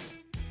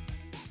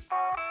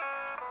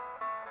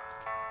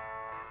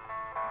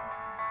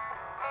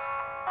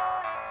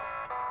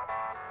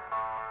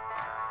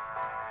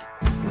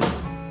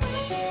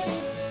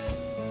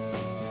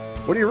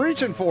 What are you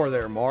reaching for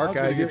there, Mark? I was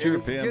gonna get you a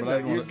pen, but I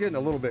didn't you're wanna- getting a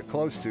little bit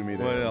close to me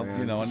there. Well, man.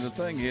 you know, and the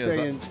thing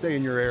is, stay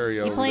in your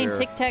area. You over playing there.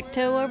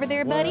 tic-tac-toe over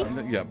there, buddy?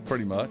 Well, yeah,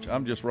 pretty much.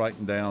 I'm just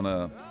writing down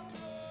a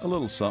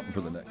little something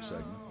for the next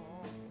segment.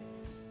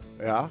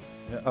 Yeah.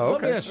 Yeah. Oh,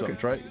 Let me okay. ask you something,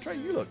 Trey. Trey,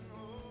 you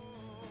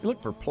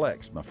look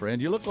perplexed, my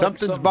friend. You look like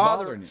Something's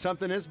bothering you.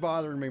 Something is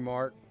bothering me,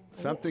 Mark.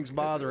 Something's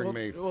bothering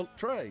me. Well,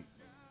 Trey,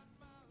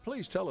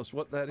 please tell us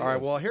what that is. All right.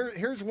 Well,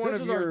 here's one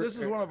of your. This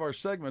is one of our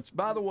segments.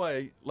 By the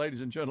way, ladies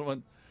and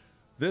gentlemen,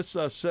 this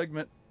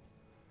segment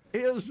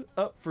is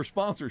up for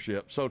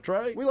sponsorship. So,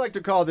 Trey, we like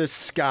to call this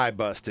sky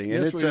busting,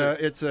 and Yes,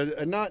 it's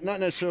a not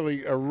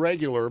necessarily a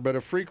regular, but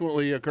a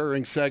frequently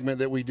occurring segment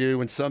that we do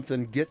when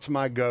something gets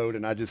my goat,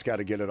 and I just got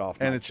to get it off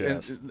my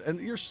chest.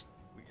 And you're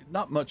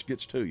not much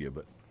gets to you,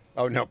 but.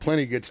 Oh no,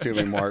 plenty gets to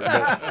me, Mark.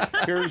 But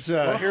here's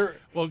here.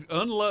 Well,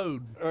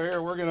 unload. Here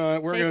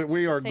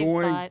we are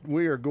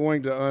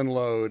going to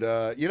unload.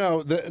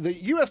 The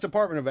U.S.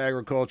 Department of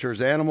Agriculture's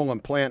Animal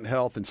and Plant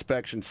Health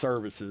Inspection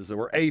Services,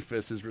 or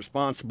APHIS, is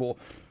responsible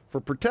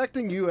for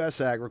protecting U.S.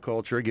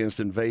 agriculture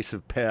against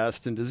invasive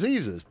pests and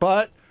diseases.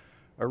 But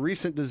a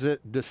recent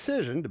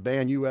decision to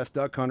ban U.S.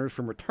 duck hunters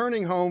from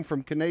returning home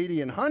from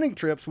Canadian hunting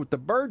trips with the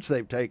birds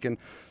they've taken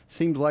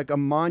seems like a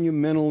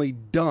monumentally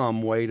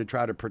dumb way to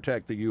try to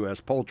protect the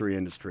U.S. poultry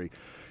industry.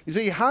 You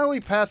see, highly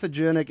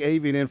pathogenic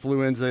avian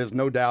influenza is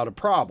no doubt a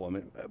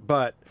problem,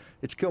 but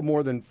it's killed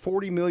more than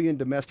 40 million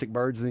domestic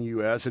birds in the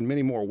U.S. and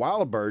many more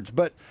wild birds.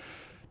 But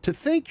to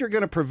think you're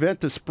going to prevent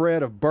the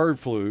spread of bird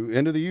flu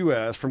into the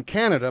U.S. from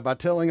Canada by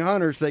telling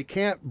hunters they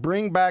can't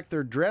bring back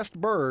their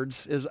dressed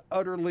birds is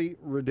utterly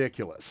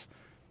ridiculous.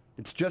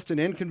 It's just an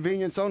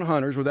inconvenience on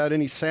hunters without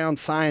any sound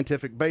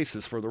scientific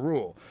basis for the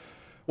rule.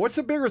 What's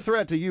the bigger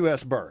threat to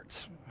U.S.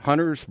 birds?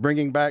 Hunters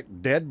bringing back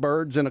dead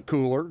birds in a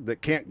cooler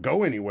that can't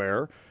go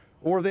anywhere,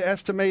 or the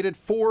estimated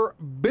 4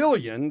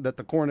 billion that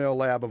the Cornell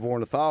Lab of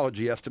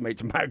Ornithology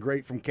estimates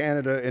migrate from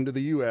Canada into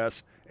the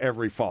U.S.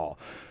 every fall?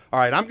 All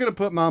right, I'm going to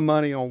put my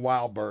money on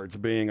wild birds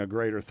being a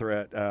greater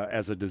threat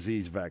as a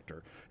disease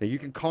vector. Now, you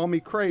can call me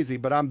crazy,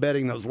 but I'm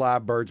betting those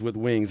live birds with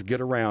wings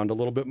get around a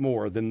little bit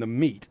more than the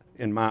meat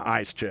in my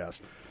ice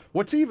chest.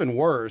 What's even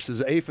worse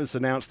is APHIS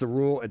announced the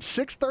rule at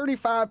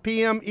 6:35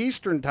 p.m.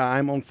 Eastern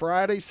Time on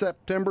Friday,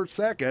 September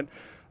 2nd,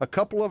 a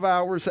couple of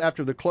hours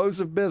after the close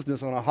of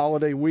business on a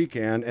holiday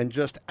weekend and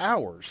just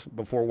hours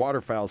before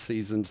waterfowl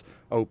seasons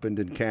opened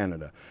in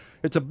Canada.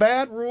 It's a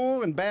bad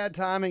rule and bad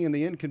timing, and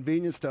the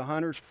inconvenience to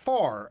hunters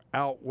far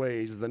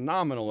outweighs the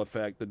nominal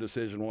effect the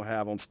decision will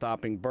have on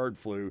stopping bird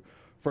flu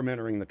from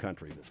entering the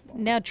country this fall.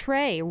 Now,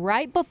 Trey,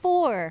 right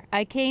before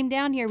I came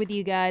down here with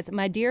you guys,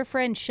 my dear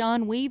friend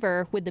Sean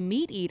Weaver with the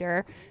Meat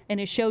Eater and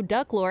his show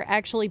Duck Lore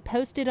actually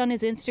posted on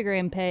his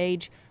Instagram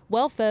page,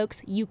 well,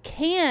 folks, you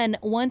can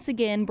once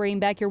again bring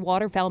back your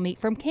waterfowl meat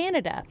from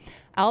Canada,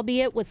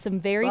 albeit with some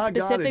very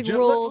specific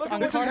rules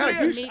on carcass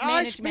and meat management.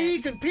 I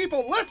speak and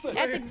people listen.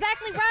 That's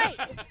exactly right.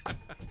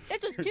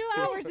 This was 2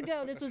 hours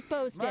ago. This was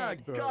posted. My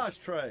gosh,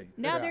 Trey.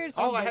 Now there's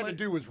all I had to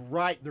do was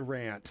write the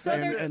rant. So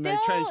there's and still,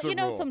 they changed the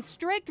rule. some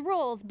strict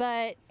rules,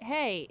 but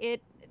hey,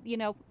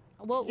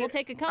 we'll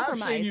take a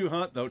compromise. I've seen you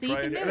hunt though, so you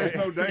Trey. can do There's it.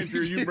 no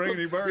danger you bring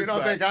any birds You don't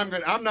back.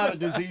 think I'm not a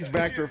disease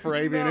vector for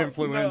avian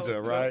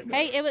influenza, right?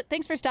 Hey,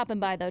 thanks for stopping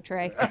by though,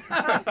 Trey.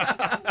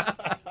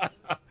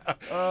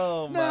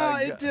 Oh my No,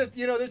 God. it just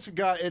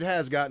it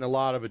has gotten a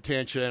lot of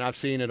attention. I've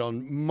seen it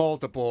on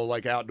multiple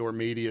outdoor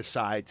media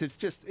sites.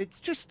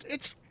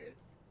 It's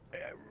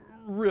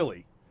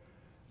really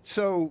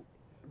so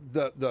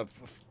the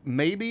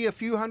maybe a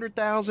few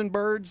 100,000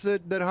 birds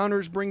that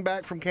hunters bring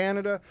back from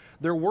Canada.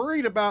 They're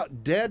worried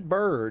about dead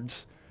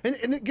birds.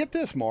 And get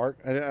this, Mark.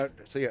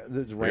 See,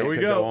 this rant Here we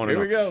could go. on and Here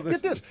on. we go.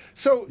 Get this.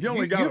 So You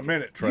only got a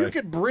minute, Trey. You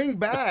could bring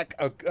back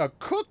a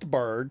cooked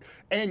bird,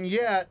 and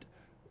yet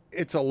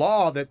it's a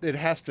law that it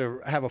has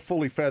to have a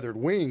fully feathered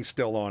wing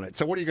still on it.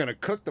 So what are you going to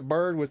cook the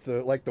bird with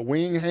the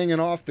wing hanging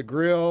off the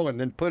grill and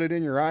then put it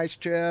in your ice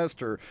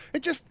chest? Or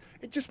it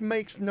just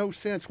makes no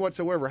sense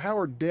whatsoever. How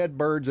are dead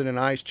birds in an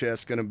ice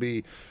chest going to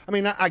be? I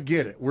mean, I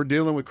get it. We're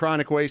dealing with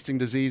chronic wasting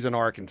disease in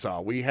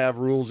Arkansas. We have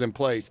rules in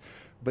place.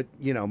 But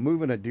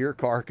moving a deer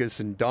carcass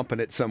and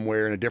dumping it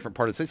somewhere in a different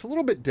part of the state, it's a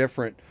little bit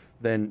different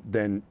than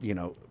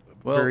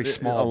very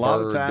small. A lot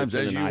of bird times,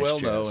 that's in as an you ice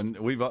well know, chest. and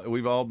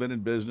we've all been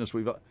in business.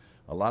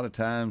 A lot of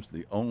times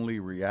the only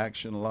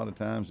reaction, a lot of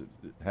times it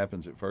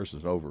happens at first,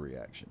 is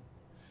overreaction,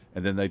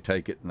 and then they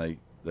take it and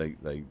they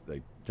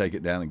take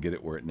it down and get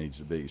it where it needs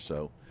to be.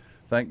 So.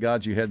 Thank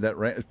God you had that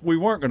ramp. If we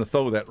weren't going to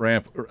throw that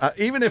ramp,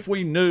 even if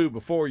we knew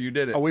before you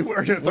did it. Oh, we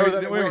weren't going to throw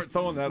that. We weren't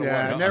throwing that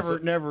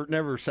away.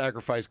 Never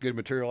sacrifice good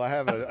material. I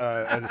have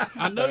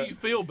I know you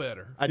feel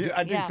better. I do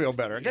feel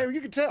better. Okay,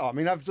 you can tell. I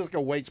mean, I've just like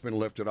a weight's been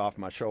lifted off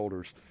my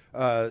shoulders.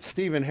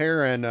 Stephen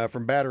Herron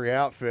from Battery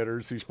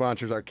Outfitters, who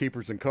sponsors our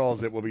Keepers and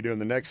Calls that we'll be doing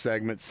the next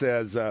segment,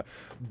 says,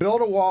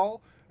 build a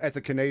wall at the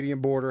Canadian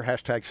border,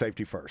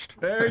 #safety first.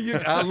 There you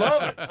go. I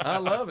love it. I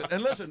love it.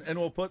 And listen, and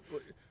we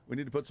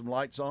need to put some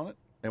lights on it.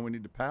 And we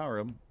need to power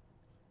them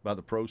by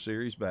the Pro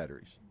Series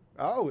batteries.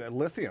 Oh,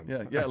 lithium.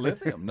 Yeah,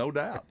 lithium, no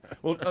doubt.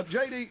 Well,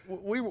 JD,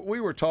 we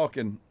were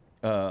talking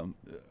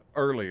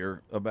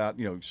earlier about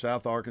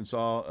South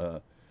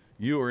Arkansas.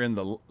 You were in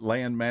the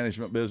land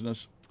management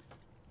business,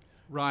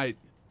 right?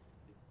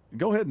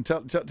 Go ahead and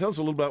tell us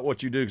a little about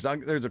what you do,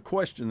 because there's a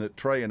question that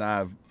Trey and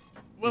I've.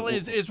 Well,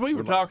 as we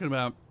were talking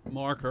about,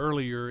 Mark,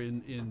 earlier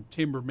in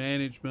timber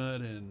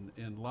management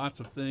and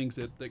lots of things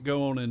that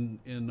go on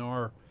in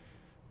our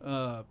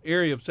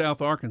area of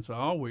South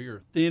Arkansas, we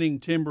are thinning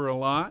timber a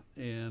lot,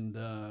 and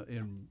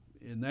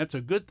that's a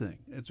good thing.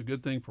 It's a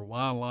good thing for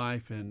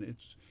wildlife, and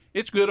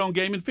it's good on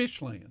game and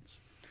fish lands.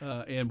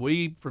 And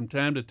we, from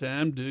time to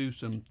time, do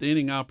some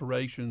thinning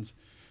operations.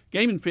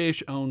 Game and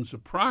Fish owns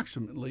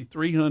approximately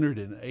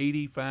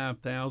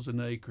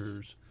 385,000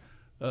 acres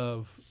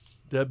of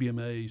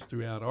WMAs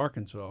throughout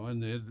Arkansas,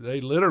 and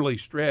they literally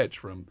stretch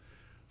from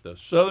the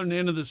southern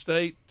end of the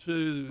state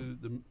to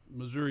the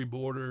Missouri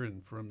border,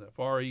 and from the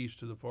far east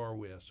to the far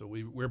west. So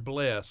we're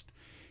blessed.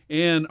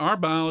 And our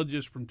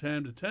biologists, from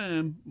time to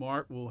time,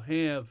 Mark, will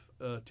have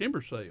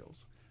timber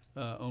sales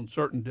on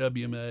certain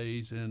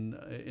WMAs,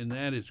 and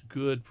that is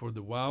good for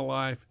the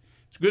wildlife.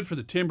 It's good for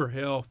the timber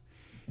health.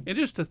 And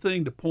just a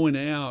thing to point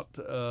out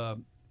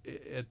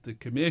at the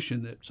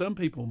commission that some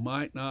people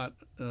might not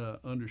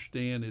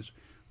understand is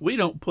we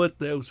don't put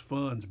those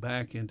funds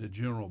back into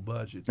general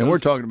budget. And we're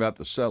talking about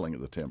the selling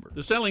of the timber.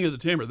 The selling of the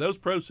timber. Those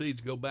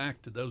proceeds go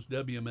back to those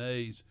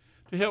WMAs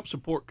to help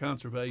support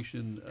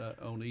conservation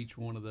on each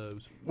one of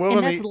those. Well,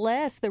 and that's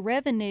less. The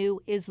revenue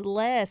is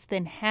less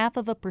than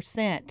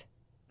 0.5%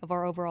 of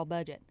our overall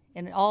budget.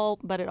 And it all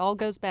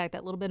goes back.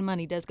 That little bit of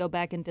money does go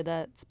back into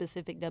that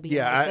specific WMA.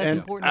 Yeah, so that's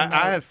important to know.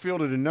 I have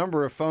fielded a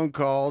number of phone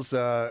calls.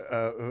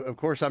 Of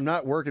course, I'm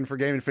not working for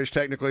Game and Fish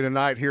technically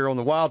tonight here on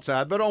the Wild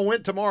Side, but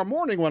tomorrow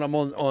morning when I'm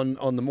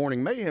on the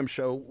Morning Mayhem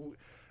show,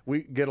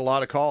 we get a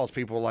lot of calls.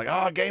 People are like,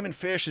 "Oh, Game and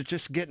Fish is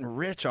just getting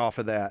rich off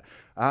of that."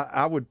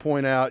 I would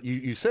point out,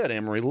 you said,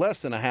 Emery,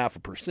 less than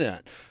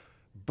 0.5%,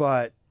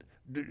 but.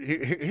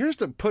 Here's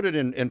to put it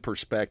in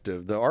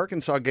perspective. The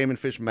Arkansas Game and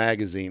Fish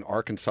magazine,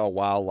 Arkansas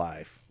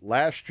Wildlife,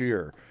 last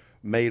year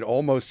made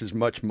almost as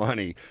much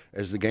money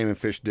as the Game and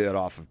Fish did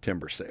off of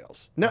timber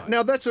sales.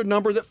 Now that's a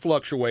number that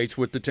fluctuates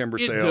with the timber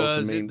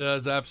sales. It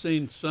does. I've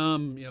seen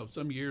some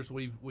years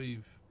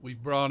we've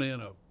brought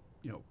in a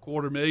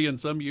 $250,000,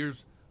 some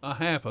years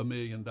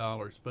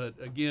 $500,000. But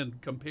again,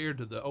 compared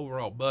to the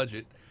overall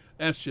budget,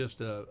 that's just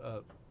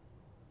a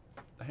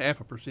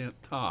 0.5%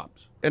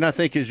 tops. And I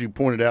think, as you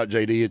pointed out,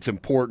 JD, it's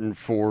important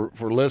for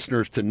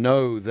listeners to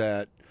know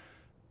that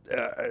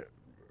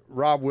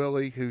Rob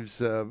Willie, who's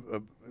a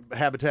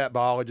habitat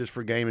biologist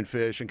for Game and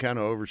Fish and kind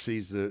of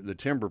oversees the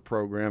timber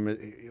program,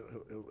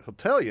 he'll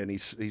tell you, and he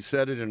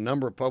said it in a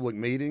number of public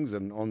meetings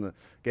and on the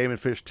Game and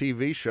Fish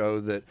TV show,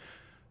 that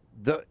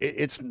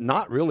it's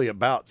not really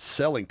about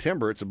selling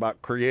timber. It's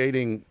about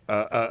creating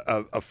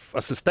a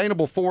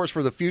sustainable forest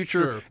for the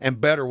future and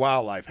better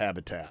wildlife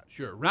habitat.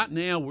 Sure. Right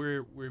now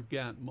we've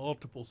got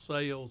multiple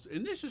sales,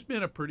 and this has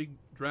been a pretty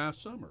dry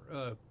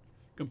summer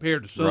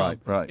compared to some.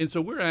 Right. And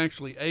so we're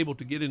actually able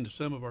to get into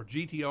some of our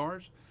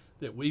GTRs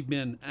that we've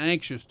been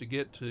anxious to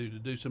get to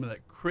do some of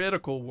that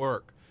critical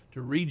work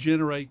to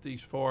regenerate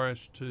these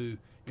forests, to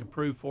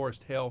improve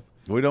forest health.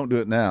 We don't do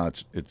it now,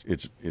 it's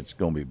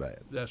going to be bad.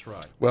 That's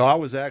right. Well, I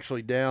was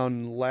actually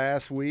down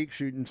last week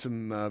shooting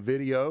some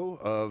video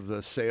of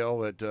the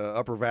sale at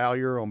Upper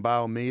Valier on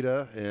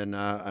Biomeda, and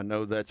I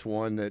know that's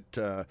one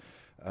that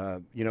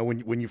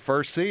when you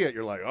first see it,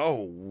 you're like,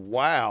 oh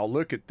wow,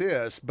 look at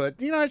this. But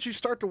as you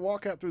start to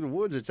walk out through the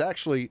woods, it's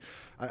actually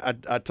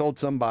I told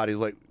somebody,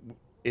 like,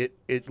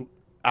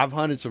 I've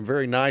hunted some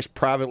very nice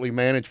privately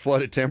managed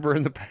flooded timber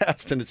in the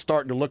past, and it's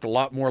starting to look a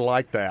lot more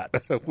like that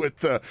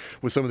with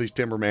some of these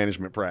timber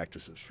management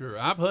practices. Sure.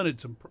 I've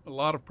hunted a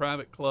lot of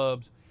private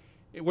clubs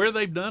where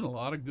they've done a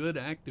lot of good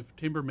active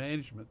timber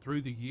management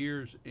through the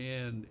years,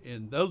 and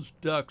those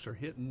ducks are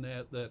hitting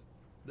that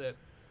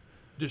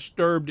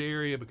disturbed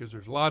area because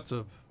there's lots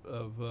of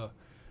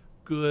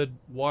good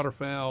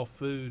waterfowl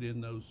food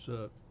in those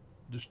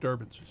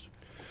disturbances.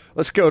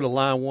 Let's go to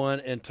line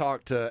one and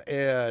talk to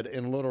Ed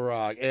in Little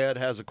Rock. Ed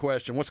has a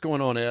question. What's going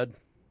on, Ed?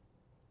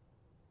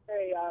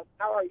 Hey,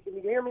 how are you? Can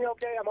you hear me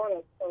okay? I'm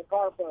on a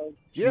car phone.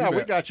 Yeah,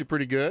 we got you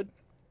pretty good.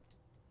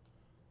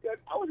 Good.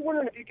 I was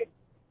wondering if you could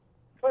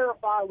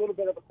clarify a little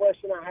bit of a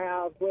question I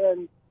have.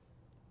 When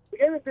the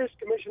Game and Fish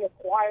Commission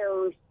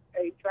acquires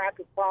a tract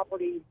of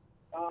property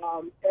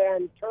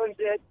and turns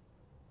it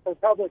for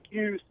public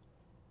use,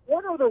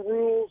 what are the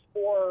rules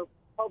for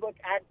public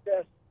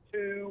access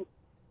to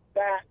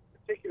that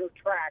particular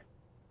tract?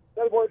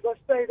 In other words, let's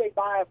say they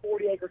buy a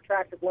 40-acre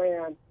tract of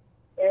land,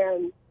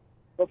 and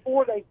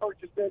before they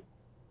purchase it,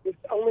 it's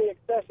only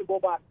accessible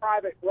by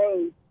private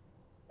roads.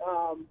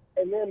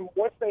 And then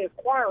once they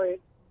acquire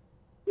it,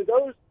 do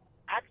those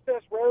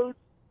access roads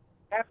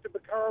have to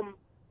become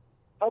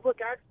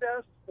public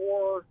access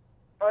for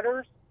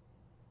hunters?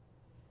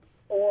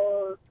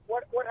 Or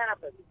what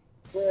happens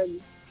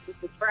when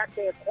the tract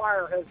they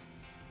acquire has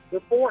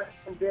before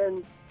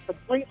been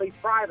completely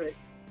private?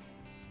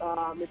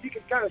 If you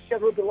could kind of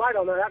shed a little bit of light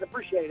on that, I'd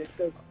appreciate it,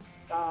 because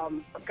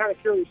I'm kind of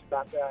curious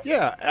about that.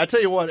 Yeah, I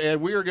tell you what,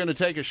 Ed, we are going to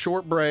take a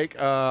short break.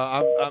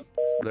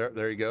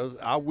 There he goes.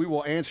 We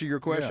will answer your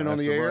question on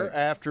the air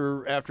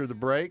after the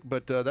break,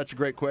 but that's a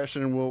great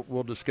question, and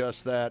we'll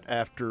discuss that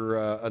after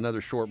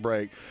another short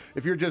break.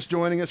 If you're just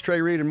joining us,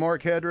 Trey Reid and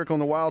Mark Hedrick on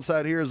the Wild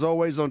Side here, as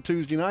always, on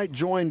Tuesday night,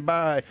 joined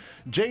by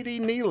J.D.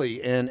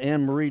 Neely and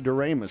Anne-Marie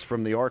Doremus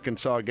from the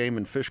Arkansas Game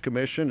and Fish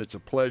Commission. It's a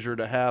pleasure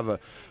to have a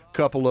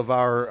couple of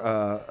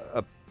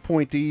our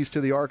appointees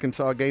to the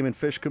Arkansas Game and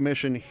Fish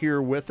Commission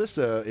here with us.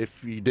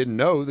 If you didn't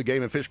know, the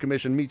Game and Fish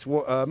Commission meets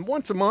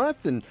once a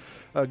month, and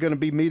going to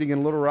be meeting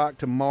in Little Rock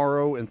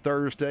tomorrow and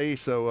Thursday,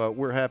 so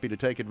we're happy to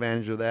take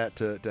advantage of that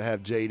to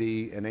have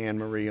JD and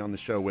Anne-Marie on the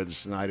show with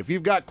us tonight. If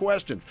you've got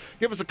questions,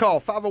 give us a call,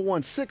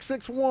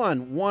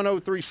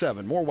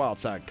 501-661-1037. More Wild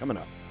Side coming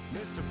up.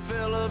 Mr.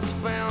 Phillips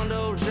found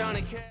old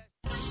Johnny Cash.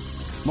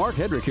 Mark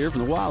Hedrick here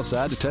from the Wild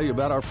Side to tell you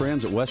about our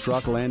friends at West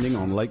Rock Landing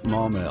on Lake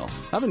Maumelle.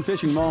 I've been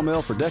fishing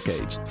Maumelle for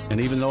decades,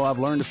 and even though I've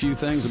learned a few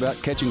things about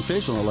catching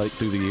fish on the lake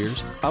through the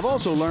years, I've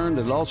also learned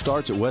that it all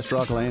starts at West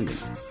Rock Landing.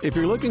 If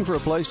you're looking for a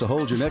place to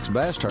hold your next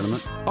bass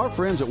tournament, our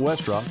friends at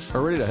West Rock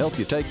are ready to help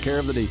you take care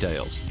of the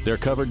details. Their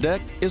covered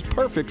deck is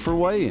perfect for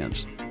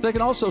weigh-ins. They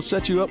can also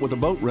set you up with a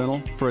boat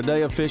rental for a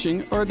day of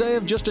fishing or a day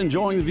of just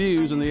enjoying the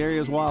views and the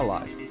area's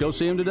wildlife. Go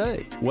see them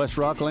today. West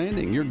Rock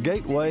Landing, your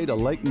gateway to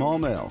Lake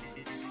Maumelle.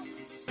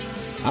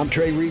 I'm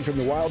Trey Reid from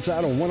the Wild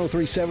Side on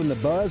 103.7 The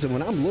Buzz, and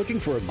when I'm looking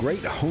for a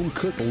great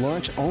home-cooked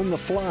lunch on the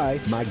fly,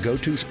 my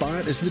go-to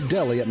spot is the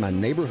deli at my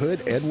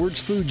neighborhood Edwards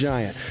Food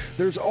Giant.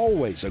 There's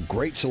always a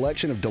great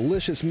selection of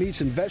delicious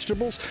meats and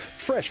vegetables,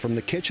 fresh from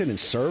the kitchen and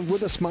served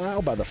with a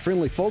smile by the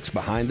friendly folks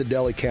behind the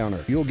deli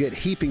counter. You'll get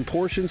heaping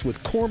portions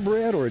with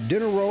cornbread or a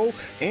dinner roll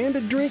and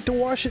a drink to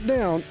wash it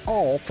down,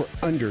 all for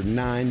under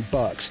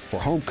 $9.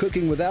 For home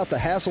cooking without the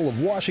hassle of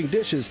washing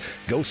dishes,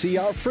 go see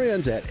our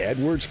friends at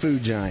Edwards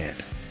Food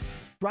Giant.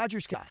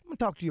 Roger Scott, I'm going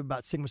to talk to you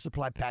about Sigma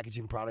Supply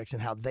Packaging Products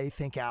and how they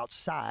think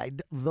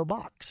outside the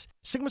box.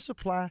 Sigma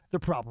Supply, they're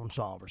problem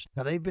solvers.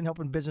 Now, they've been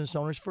helping business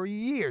owners for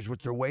years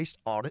with their waste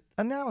audit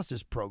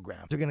analysis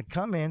program. They're going to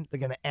come in, they're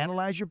going to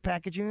analyze your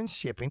packaging and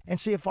shipping and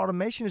see if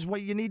automation is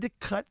what you need to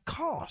cut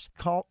costs.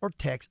 Call or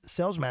text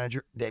sales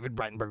manager David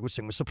Breitenberg with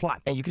Sigma Supply,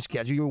 and you can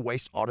schedule your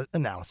waste audit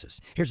analysis.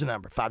 Here's the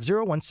number,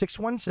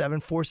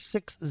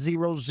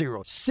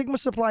 501-617-4600. Sigma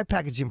Supply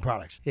Packaging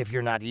Products. If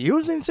you're not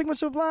using Sigma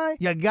Supply,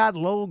 you got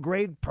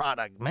low-grade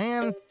product,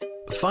 man.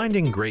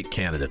 Finding great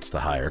candidates to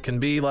hire can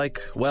be like,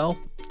 well,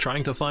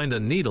 trying to find a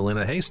needle in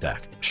a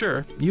haystack.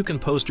 Sure, you can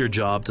post your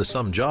job to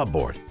some job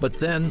board, but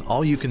then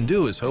all you can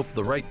do is hope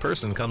the right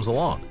person comes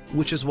along,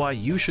 which is why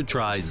you should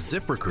try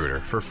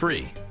ZipRecruiter for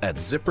free at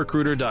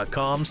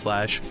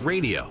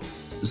ZipRecruiter.com/radio.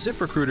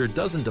 ZipRecruiter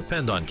doesn't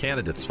depend on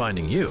candidates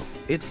finding you.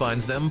 It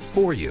finds them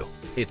for you.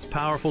 Its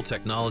powerful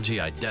technology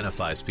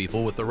identifies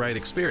people with the right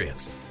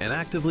experience and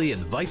actively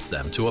invites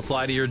them to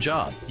apply to your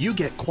job. You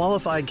get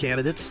qualified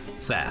candidates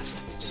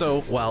fast.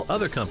 So while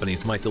other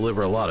companies might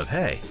deliver a lot of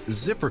hay,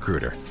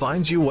 ZipRecruiter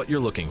finds you what you're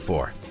looking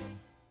for.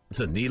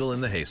 The needle in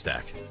the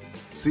haystack.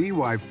 See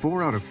why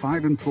 4 out of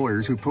 5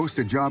 employers who post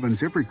a job on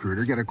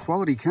ZipRecruiter get a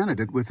quality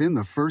candidate within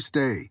the first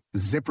day.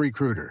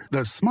 ZipRecruiter,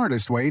 the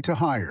smartest way to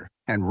hire.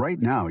 And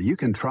right now, you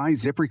can try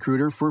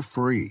ZipRecruiter for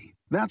free.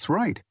 That's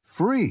right,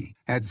 free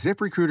at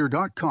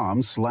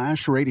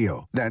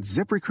ZipRecruiter.com/radio. That's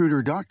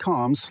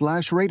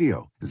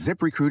ZipRecruiter.com/radio.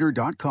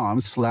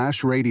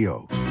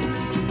 ZipRecruiter.com/radio.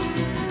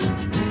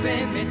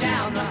 Moving me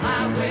down the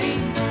highway,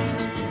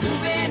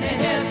 moving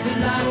ahead so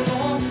life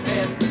won't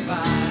pass me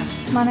by.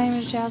 My name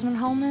is Jasmine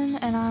Holman,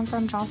 and I'm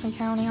from Johnson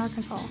County,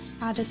 Arkansas.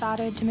 I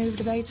decided to move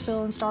to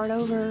Batesville and start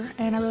over,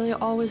 and I really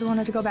always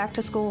wanted to go back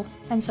to school,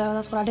 and so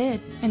that's what I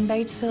did. In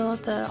Batesville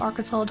at the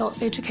Arkansas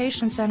Adult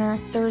Education Center,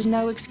 there was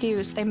no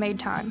excuse. They made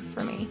time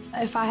for me.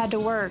 If I had to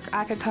work,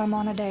 I could come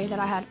on a day that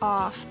I had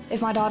off.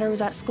 If my daughter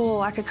was at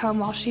school, I could come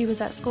while she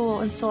was at school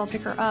and still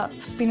pick her up.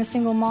 Being a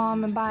single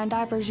mom and buying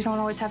diapers, you don't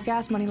always have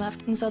gas money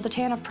left, and so the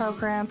TANF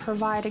program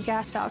provided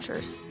gas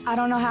vouchers. I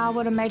don't know how I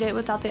would have made it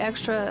without the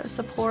extra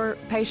support,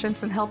 patience,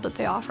 resource and help that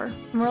they offer.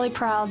 I'm really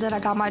proud that I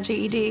got my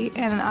GED,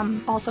 and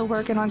I'm also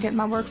working on getting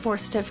my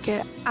workforce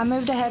certificate. I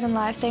moved ahead in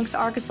life thanks to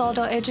Arkansas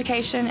Adult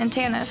Education and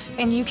TANF,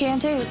 and you can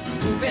too.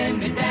 Moving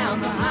me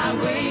down the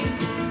highway,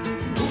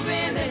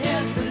 moving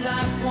ahead so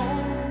life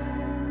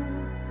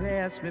won't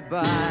pass me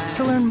by.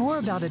 To learn more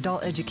about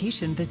adult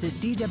education, visit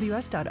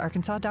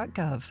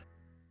dws.arkansas.gov.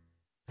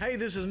 Hey,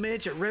 this is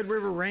Mitch at Red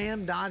River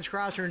Ram, Dodge,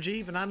 Chrysler, and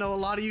Jeep, and I know a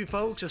lot of you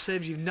folks have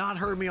said you've not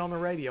heard me on the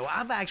radio.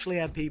 I've actually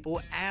had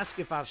people ask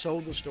if I've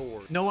sold the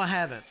store. No, I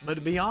haven't. But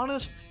to be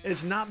honest,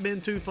 it's not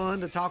been too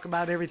fun to talk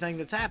about everything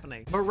that's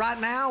happening. But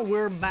right now,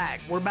 we're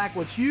back. We're back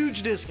with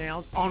huge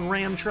discounts on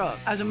Ram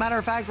trucks. As a matter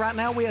of fact, right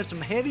now we have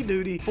some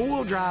heavy-duty,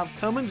 four-wheel drive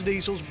Cummins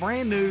diesels,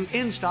 brand new,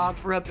 in stock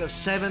for up to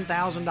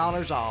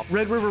 $7,000 off.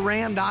 Red River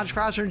Ram, Dodge,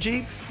 Chrysler, and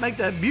Jeep make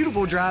that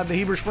beautiful drive to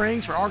Heber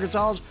Springs for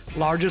Arkansas's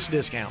largest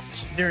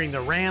discounts during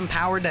the Ram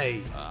Power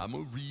Days. I'm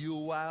a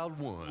real wild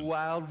one.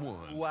 Wild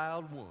one.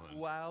 Wild one.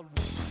 Wild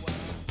one.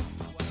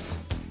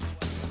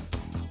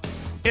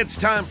 It's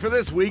time for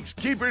this week's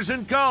Keepers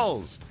and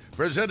Calls,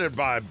 presented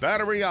by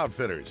Battery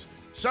Outfitters.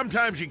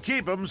 Sometimes you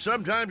keep them,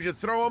 sometimes you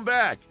throw them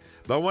back.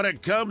 But when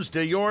it comes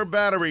to your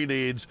battery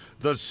needs,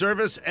 the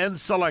service and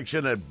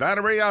selection at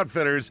Battery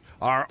Outfitters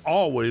are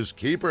always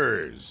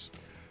keepers.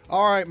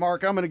 All right,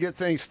 Mark, I'm going to get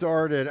things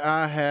started.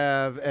 I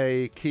have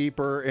a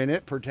keeper, and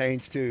it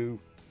pertains to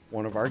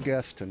one of our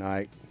guests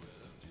tonight.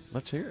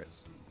 Let's hear it.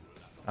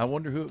 I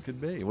wonder who it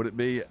could be. Would it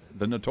be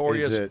the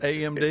notorious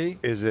AMD?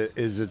 Is it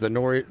the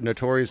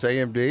notorious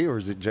AMD, or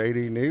is it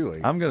JD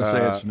Neely? I'm going to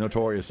say it's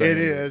notorious AMD. It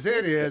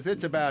is.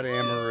 It's about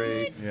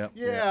Anne-Marie.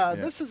 Yeah.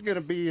 This is going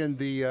to be in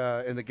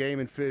the Game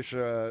and Fish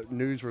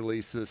news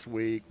release this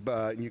week,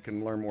 but you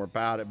can learn more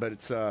about it. But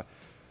it's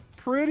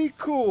pretty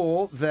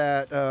cool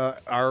that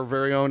our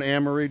very own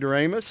Anne-Marie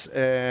Doremus,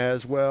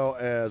 as well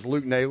as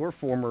Luke Naylor,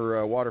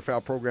 former waterfowl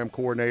program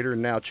coordinator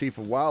and now chief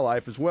of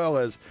wildlife, as well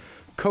as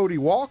Cody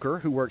Walker,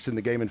 who works in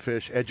the Game and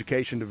Fish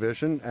Education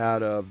Division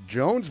out of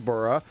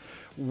Jonesboro,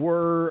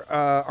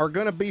 are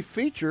going to be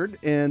featured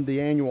in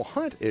the annual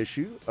hunt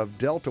issue of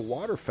Delta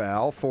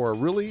Waterfowl for a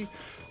really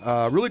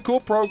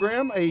cool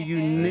program, a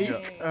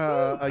unique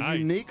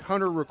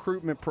hunter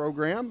recruitment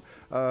program.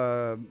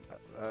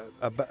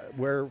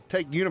 Where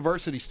take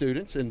university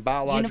students in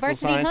biological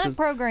sciences.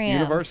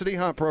 University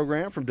hunt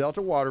program from Delta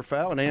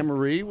Waterfowl, and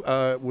Anne-Marie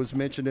was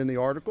mentioned in the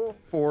article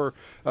for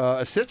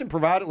assistant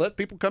provided. Let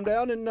people come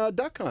down and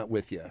duck hunt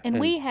with you. And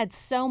we had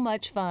so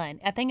much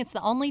fun. I think it's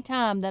the only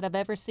time that I've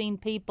ever seen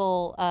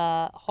people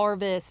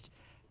harvest.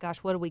 Gosh,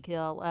 what do we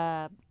kill?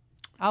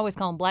 I always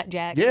call them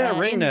blackjacks. Yeah,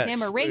 ringnecks. In the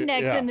timber.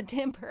 Ringnecks in the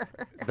timber.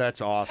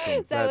 That's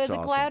awesome. So it was a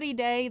cloudy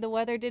day. The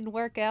weather didn't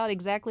work out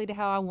exactly to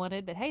how I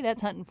wanted, but hey,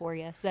 that's hunting for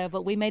you.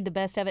 But we made the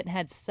best of it and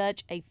had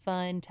such a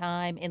fun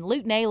time. And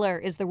Luke Naylor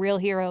is the real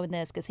hero in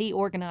this because he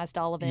organized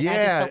all of it. Yeah, I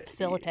just helped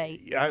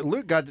facilitate.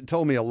 Luke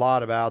told me a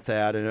lot about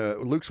that.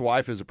 And Luke's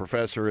wife is a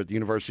professor at the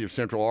University of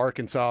Central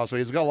Arkansas, so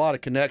he's got a lot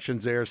of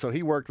connections there. So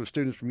he worked with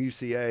students from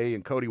UCA,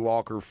 and Cody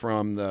Walker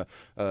from the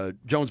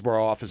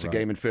Jonesboro office of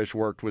Game and Fish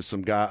worked with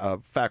some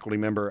faculty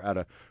member out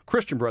of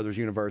Christian Brothers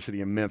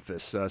University in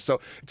Memphis. So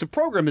it's a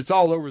program that's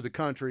all over the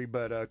country,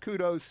 but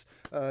kudos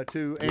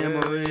to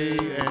Anne-Marie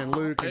and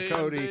Luke and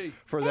Cody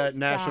for that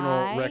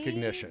national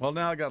recognition. Well,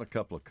 now I got a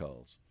couple of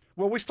calls.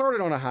 Well, we started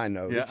on a high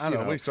note. Yeah, I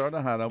know. We started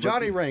on a high note.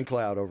 Johnny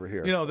Raincloud over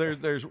here.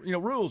 There's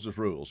rules is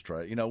rules,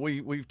 Trey.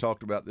 We've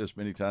talked about this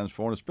many times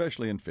before, and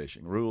especially in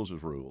fishing. Rules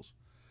is rules.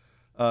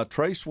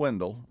 Trey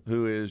Swindle,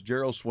 who is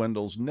Gerald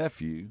Swindle's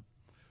nephew,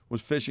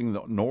 was fishing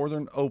the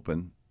Northern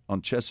Open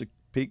on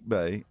Chesapeake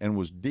Bay and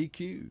was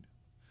DQ'd.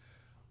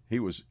 He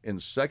was in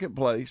second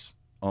place.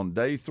 On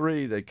day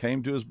 3, they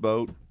came to his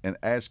boat and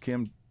asked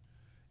him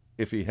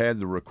if he had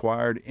the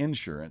required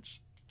insurance,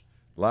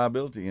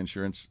 liability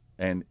insurance,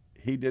 and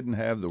he didn't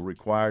have the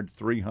required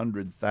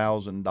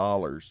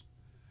 $300,000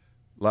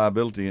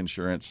 liability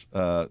insurance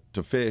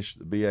to fish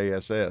the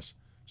BASS,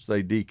 so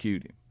they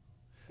DQ'd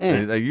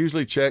him. They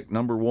usually check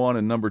number 1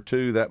 and number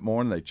 2 that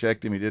morning. They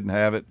checked him. He didn't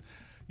have it.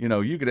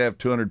 You could have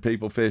 200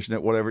 people fishing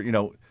it, whatever.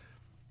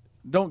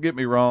 Don't get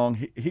me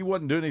wrong. He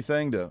wasn't doing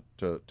anything to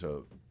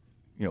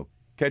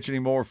catch any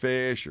more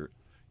fish or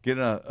get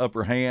an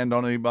upper hand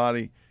on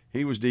anybody.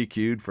 He was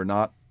DQ'd for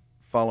not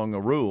following a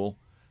rule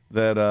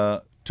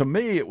that, to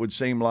me, it would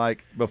seem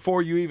like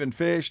before you even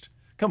fished,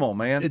 come on,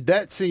 man.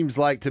 That seems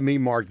like to me,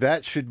 Mark,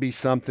 that should be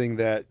something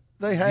that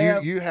they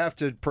have. You have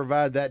to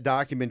provide that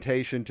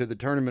documentation to the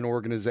tournament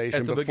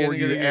organization before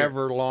you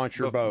ever launch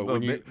your boat.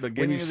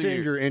 When you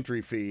send your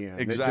entry fee in,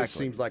 exactly. It just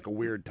seems like a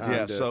weird time.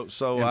 Yeah, to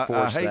so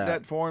I hate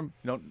that for him.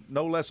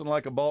 No lesson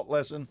like a balt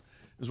lesson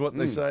is what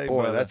they say.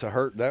 Boy, but, that's a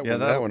hurt. That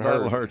one hurt.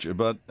 That'll hurt you.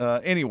 But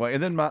anyway,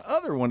 and then my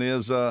other one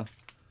is I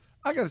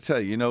got to tell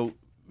you,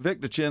 Vic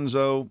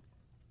DiCenzo,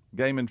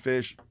 Game and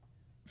Fish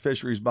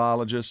fisheries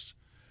biologists,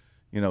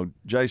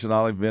 Jason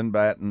Olive, Ben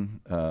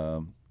Batten,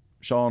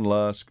 Sean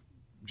Lusk,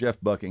 Jeff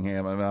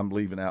Buckingham. I mean, I'm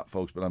leaving out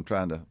folks, but I'm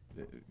trying to,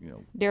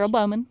 Daryl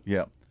Bowman.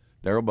 Yeah,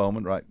 Daryl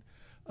Bowman, right.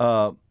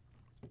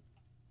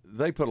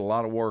 They put a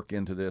lot of work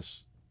into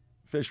this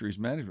fisheries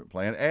management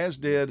plan, as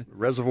did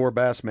Reservoir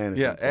Bass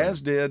Management plan.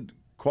 as did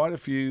quite a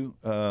few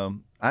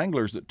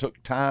anglers that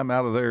took time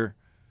out of their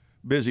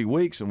busy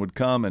weeks and would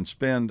come and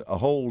spend a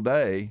whole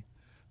day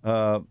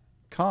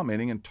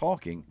commenting and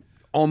talking.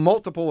 On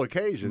multiple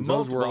occasions.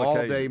 Those were Multiple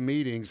all-day occasions.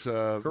 meetings,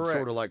 Correct.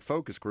 sort of like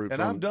focus groups.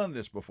 And I've done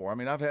this before. I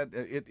mean, I've had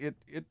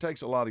it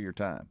takes a lot of your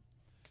time.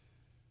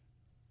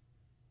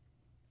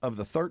 Of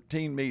the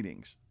 13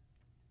 meetings,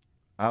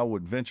 I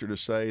would venture to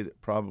say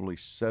that probably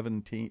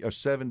 17 or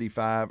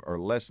 75 or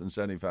less than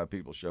 75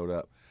 people showed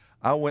up.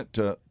 I went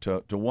to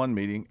one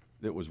meeting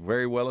that was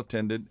very well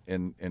attended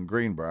in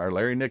Greenbrier.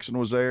 Larry Nixon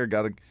was there.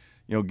 Got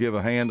to give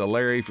a hand to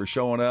Larry for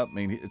showing up. I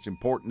mean, it's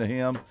important to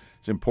him.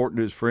 It's important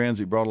to his friends.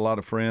 He brought a lot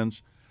of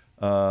friends.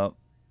 But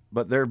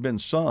there have been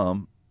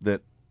some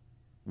that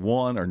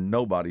one or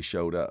nobody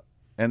showed up.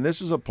 And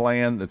this is a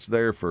plan that's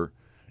there for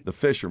the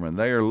fishermen.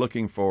 They are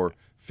looking for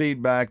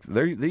feedback.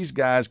 These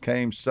guys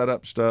came, set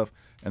up stuff,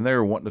 and they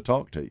were wanting to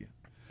talk to you.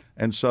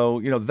 And so,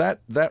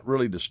 that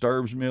really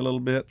disturbs me a little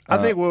bit. I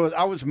think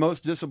I was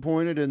most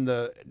disappointed in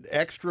the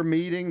extra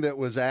meeting that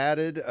was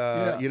added.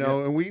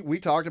 And we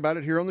talked about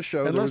it here on the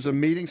show. And there was a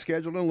meeting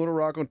scheduled in Little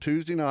Rock on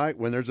Tuesday night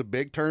when there's a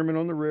big tournament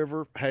on the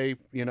river. Hey,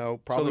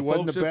 probably the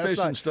wasn't folks the at best Fish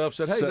and night. stuff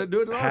said, hey,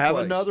 do it at our have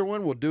place. another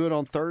one. We'll do it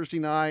on Thursday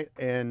night.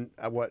 And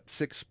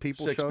six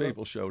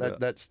people showed up.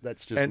 That's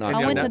just not.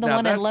 I went to the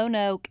one in Lone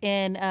Oak,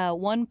 and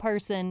one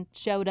person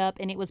showed up,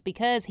 and it was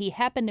because he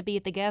happened to be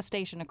at the gas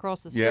station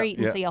across the street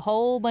and see a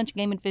whole bunch of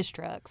Game and Fish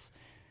trucks.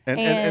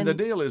 And the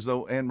deal is,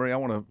 though, Anne Marie, I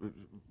want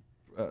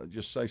to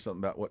just say something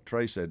about what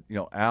Trey said.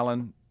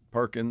 Alan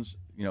Perkins,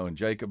 and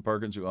Jacob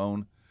Perkins, who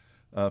own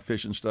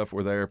Fish and Stuff,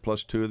 were there,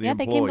 plus two of the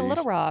employees. Yeah, they came to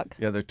Little Rock.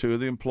 Yeah, they're two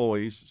of the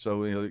employees.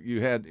 So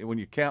you had, when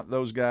you count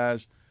those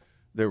guys,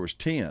 there was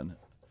 10.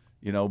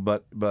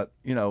 But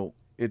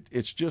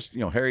it's just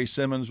Harry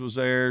Simmons was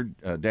there,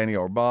 Danny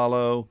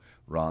Orballo,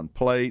 Ron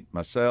Plate,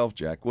 myself,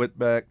 Jack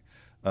Whitbeck,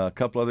 a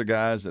couple other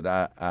guys that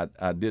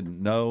I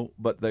didn't know,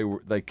 but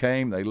they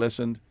came, they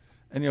listened.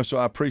 And, so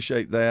I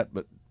appreciate that,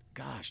 but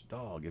gosh,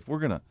 dog, if we're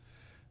going to,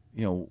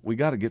 we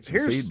got to get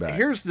some feedback.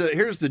 Here's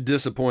the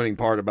disappointing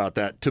part about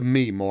that to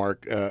me,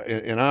 Mark,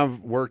 and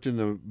I've worked in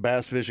the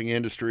bass fishing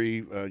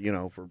industry,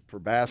 for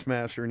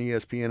Bassmaster and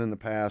ESPN in the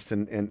past,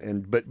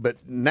 but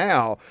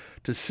now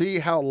to see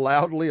how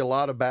loudly a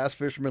lot of bass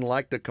fishermen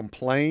like to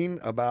complain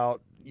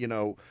about,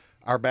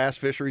 our bass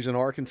fisheries in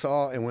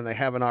Arkansas, and when they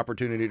have an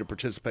opportunity to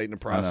participate in the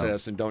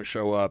process and don't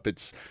show up,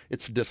 it's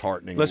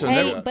disheartening.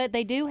 Listen, but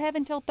they do have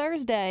until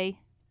Thursday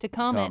to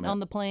comment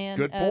on the plan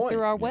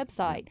through our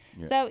website.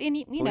 Yeah. So,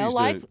 and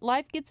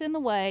life gets in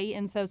the way,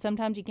 and so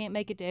sometimes you can't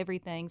make it to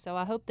everything. So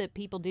I hope that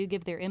people do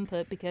give their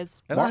input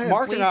because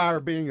Mark and I are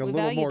being a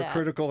little more that.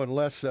 critical and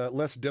less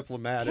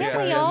diplomatic.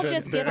 Can't we all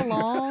just get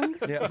along?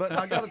 Yeah, but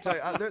I got to tell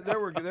you,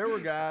 there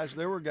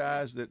were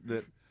guys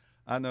that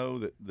I know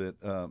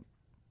that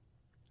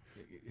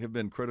have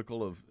been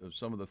critical of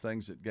some of the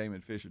things that Game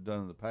and Fish have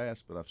done in the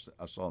past, but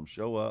I saw them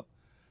show up.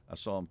 I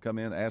saw them come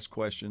in, ask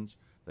questions.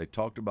 They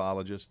talked to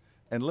biologists.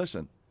 And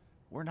listen,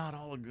 we're not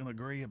all going to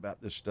agree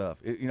about this stuff.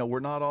 We're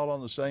not all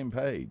on the same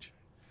page.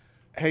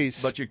 Hey,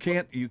 but you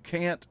can't. You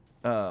got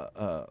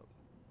to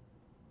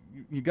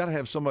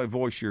have somebody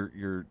voice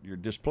your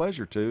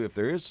displeasure to, if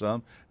there is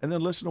some, and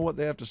then listen to what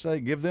they have to say.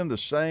 Give them the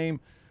same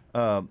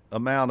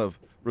amount of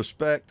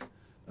respect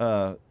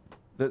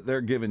that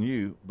they're giving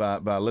you by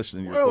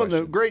listening to your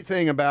question. The great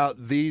thing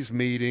about these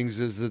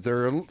meetings is that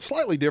they're a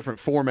slightly different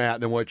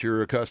format than what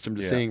you're accustomed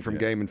to seeing from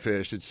Game and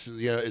Fish. It's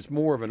it's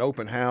more of an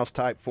open house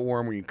type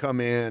forum where you come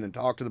in and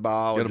talk to the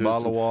biologists, get a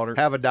bottle of water,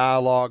 have a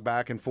dialogue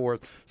back and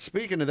forth.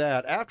 Speaking of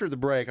that, after the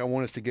break, I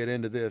want us to get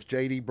into this.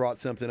 JD brought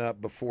something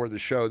up before the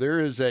show. There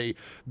is a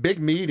big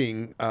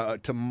meeting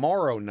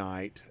tomorrow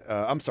night.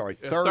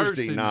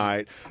 Thursday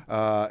night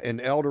in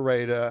El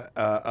Dorado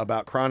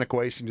about chronic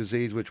wasting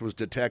disease, which was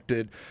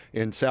detected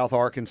in South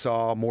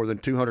Arkansas, more than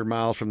 200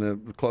 miles from the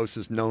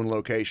closest known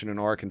location in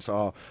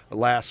Arkansas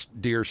last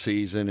deer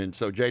season. And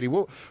so,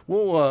 JD,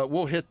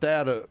 we'll hit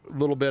that a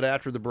little bit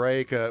after the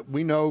break.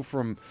 We know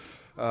from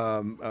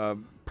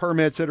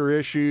permits that are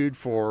issued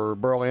for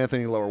Burl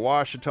Anthony, Lower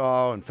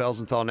Ouachita, and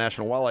Felsenthal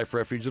National Wildlife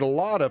Refuge that a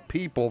lot of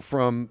people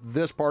from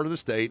this part of the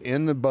state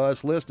in the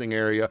buzz listing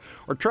area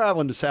are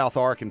traveling to South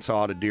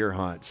Arkansas to deer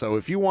hunt. So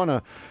if you want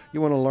to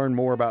learn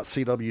more about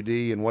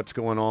CWD and what's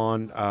going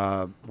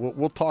on,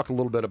 we'll talk a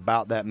little bit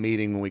about that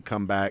meeting when we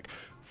come back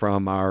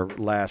from our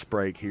last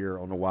break here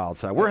on the Wild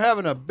Side. We're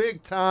having a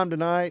big time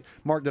tonight.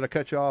 Mark, did I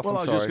cut you off? Well, I'm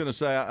I was sorry. just going to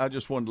say, I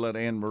just wanted to let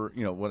Anne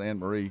Marie, what Anne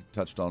Marie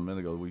touched on a minute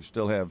ago. We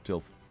still have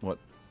till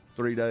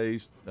 3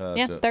 days?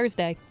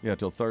 Thursday. Yeah,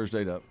 till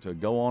Thursday to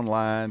go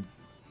online,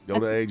 go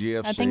to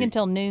AGFC. I think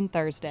until noon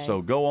Thursday.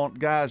 So go on,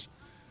 guys.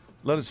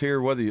 Let us hear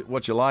what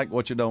you like,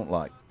 what you don't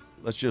like.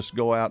 Let's just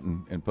go out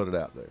and put it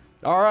out there.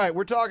 All right,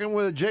 we're talking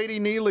with J.D.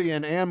 Neely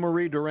and Anne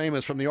Marie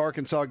Doremus from the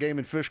Arkansas Game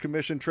and Fish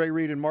Commission. Trey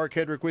Reid and Mark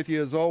Hedrick with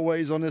you as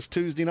always on this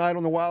Tuesday night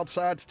on the Wild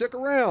Side. Stick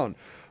around.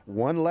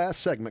 One last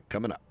segment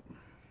coming up.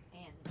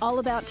 And All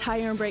About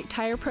Tire and Brake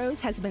Tire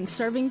Pros has been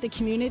serving the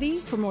community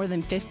for more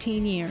than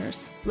 15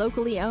 years.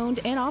 Locally owned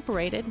and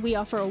operated, we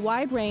offer a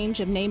wide range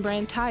of name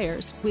brand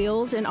tires,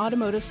 wheels, and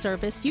automotive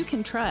service you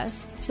can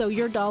trust, so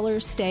your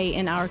dollars stay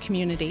in our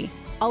community.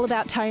 All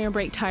About Tire and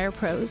Brake Tire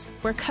Pros,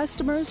 where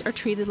customers are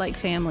treated like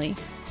family.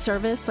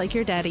 Service like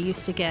your daddy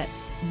used to get.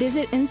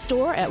 Visit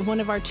in-store at one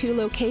of our 2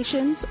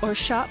 locations or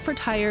shop for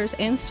tires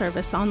and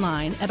service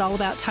online at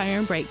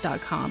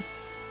allabouttireandbrake.com.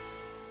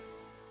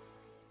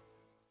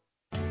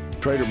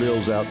 Trader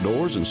Bill's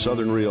Outdoors and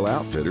Southern Reel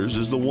Outfitters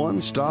is the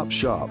one-stop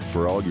shop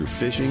for all your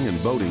fishing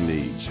and boating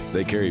needs.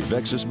 They carry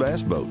Vexus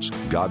bass boats,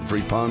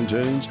 Godfrey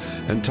pontoons,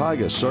 and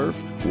Taiga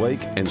surf, wake,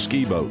 and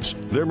ski boats.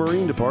 Their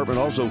marine department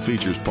also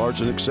features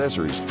parts and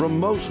accessories from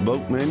most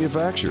boat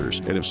manufacturers.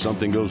 And if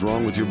something goes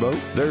wrong with your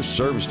boat, their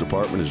service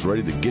department is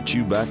ready to get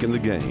you back in the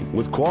game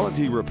with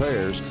quality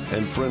repairs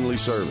and friendly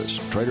service.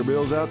 Trader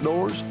Bill's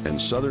Outdoors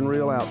and Southern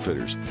Reel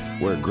Outfitters,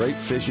 where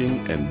great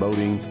fishing and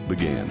boating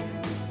begin.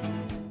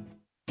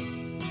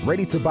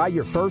 Ready to buy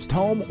your first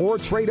home or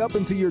trade up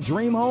into your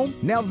dream home?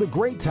 Now's a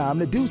great time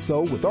to do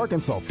so with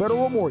Arkansas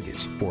Federal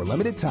Mortgage. For a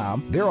limited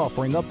time, they're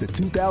offering up to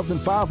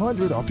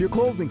 $2,500 off your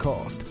closing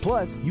cost.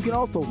 Plus, you can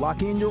also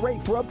lock in your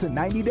rate for up to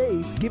 90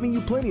 days, giving you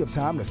plenty of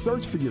time to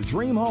search for your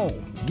dream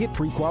home. Get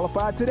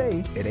pre-qualified today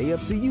at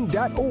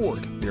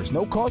afcu.org. There's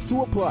no cost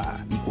to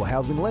apply. Equal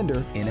housing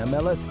lender,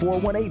 NMLS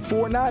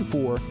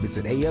 418494.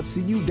 Visit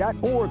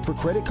afcu.org for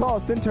credit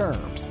costs and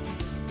terms.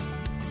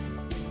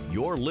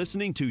 You're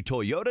listening to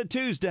Toyota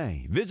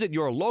Tuesday. Visit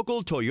your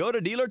local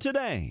Toyota dealer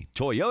today.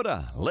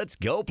 Toyota, let's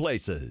go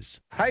places.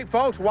 Hey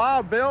folks,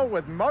 Wild Bill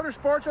with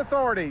Motorsports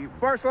Authority.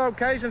 First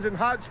locations in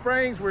Hot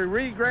Springs. We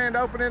re-grand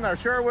opening our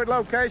Sherwood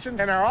location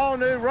and our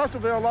all-new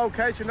Russellville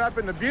location up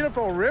in the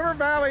beautiful River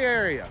Valley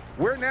area.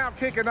 We're now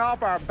kicking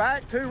off our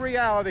Back to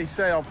Reality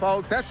sale,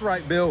 folks. That's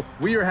right, Bill.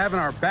 We are having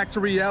our Back to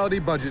Reality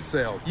budget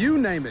sale. You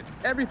name it.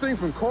 Everything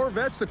from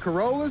Corvettes to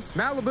Corollas,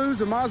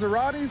 Malibus and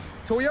Maseratis,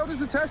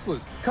 Toyotas and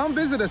Teslas. Come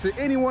visit us at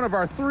any one of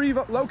our 3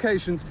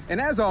 locations, and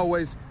as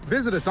always,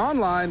 visit us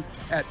online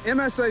at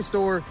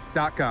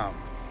msastore.com.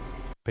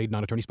 Paid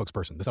non-attorney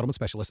spokesperson. The Settlement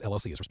Specialist,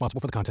 LLC, is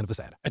responsible for the content of this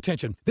ad.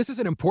 Attention. This is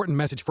an important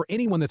message for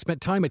anyone that spent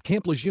time at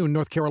Camp Lejeune,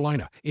 North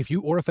Carolina. If you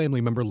or a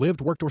family member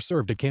lived, worked, or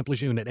served at Camp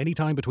Lejeune at any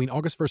time between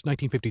August 1st,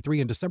 1953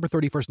 and December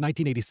 31st,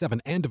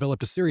 1987 and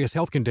developed a serious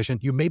health condition,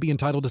 you may be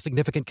entitled to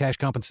significant cash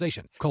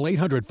compensation. Call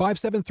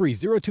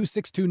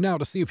 800-573-0262 now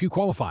to see if you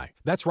qualify.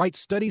 That's right.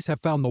 Studies have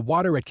found the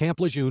water at Camp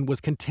Lejeune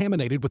was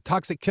contaminated with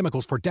toxic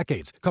chemicals for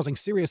decades, causing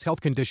serious health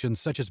conditions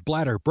such as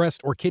bladder,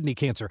 breast, or kidney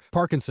cancer,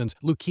 Parkinson's,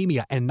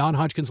 leukemia, and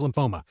non-Hodgkin's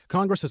lymphoma.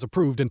 Congress has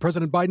approved and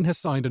President Biden has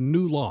signed a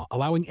new law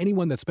allowing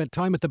anyone that spent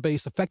time at the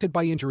base affected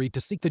by injury to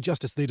seek the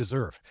justice they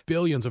deserve.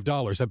 Billions of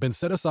dollars have been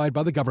set aside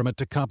by the government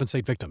to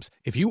compensate victims.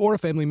 If you or a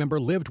family member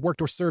lived, worked,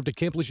 or served at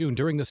Camp Lejeune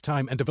during this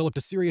time and developed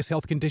a serious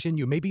health condition,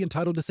 you may be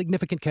entitled to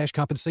significant cash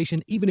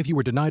compensation even if you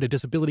were denied a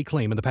disability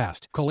claim in the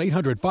past. Call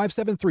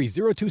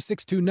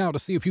 800-573-0262 now to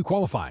see if you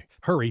qualify.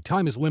 Hurry,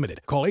 time is limited.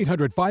 Call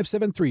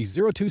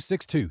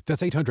 800-573-0262.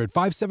 That's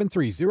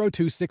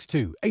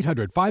 800-573-0262.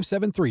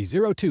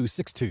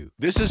 800-573-0262.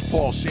 This is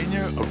Paul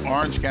Sr. of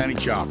Orange County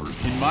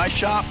Choppers. In my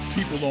shop,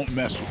 people don't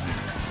mess with me.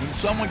 When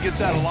someone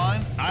gets out of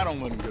line, I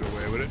don't let them get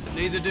away with it.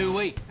 Neither do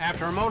we.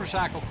 After a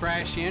motorcycle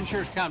crash, the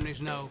insurance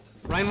companies know.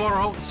 Rainwater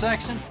Holt &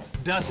 Sexton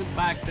doesn't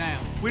back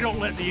down. We don't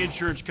let the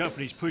insurance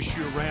companies push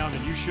you around,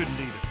 and you shouldn't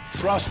either.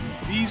 Trust me,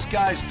 these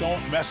guys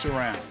don't mess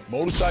around.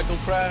 Motorcycle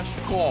crash?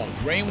 Call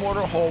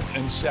Rainwater, Holt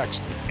 &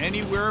 Sexton.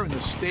 Anywhere in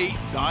the state,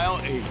 dial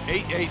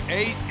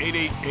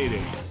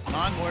 888-8888.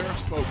 Non-lawyer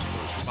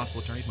spokesperson. Responsible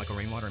attorneys Michael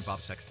Rainwater and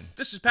Bob Sexton.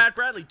 This is Pat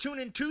Bradley. Tune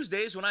in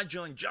Tuesdays when I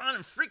join John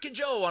and Freakin'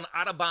 Joe on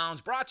Out of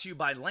Bounds, brought to you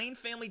by Lane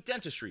Family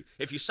Dentistry.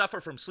 If you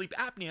suffer from sleep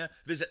apnea,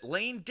 visit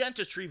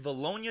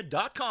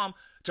lanedentistryvalonia.com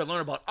to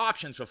learn about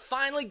options for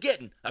finally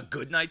getting a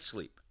good night's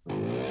sleep.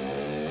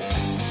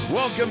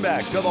 Welcome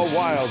back to the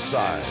Wild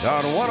Side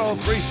on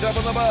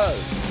 103.7 The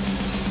Buzz.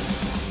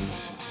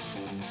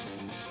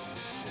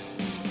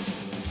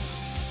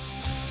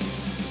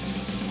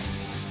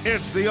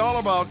 It's the All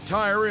About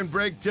Tire and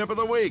Brake tip of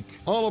the week.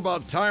 All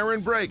About Tire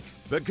and Brake,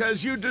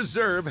 because you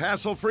deserve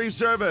hassle-free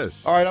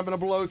service. All right, I'm going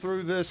to blow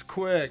through this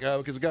quick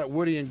because we've got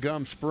Woody in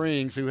Gum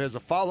Springs who has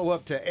a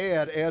follow-up to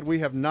Ed. Ed, we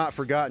have not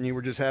forgotten you.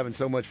 We're just having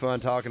so much fun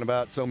talking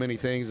about so many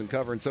things and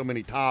covering so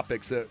many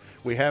topics that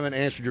we haven't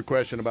answered your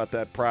question about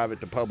that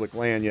private to public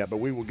land yet, but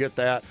we will get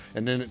that.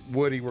 And then,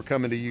 Woody, we're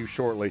coming to you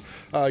shortly.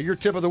 Your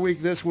tip of the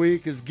week this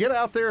week is get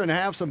out there and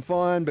have some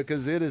fun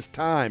because it is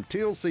time.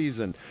 Teal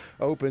season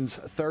opens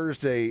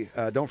Thursday.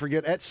 Don't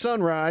forget, at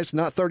sunrise,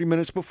 not 30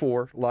 minutes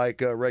before,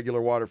 like regular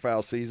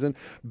waterfowl season.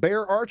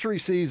 Bear archery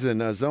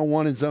season, Zone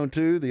 1 and Zone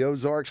 2. The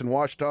Ozarks and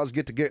Ouachitas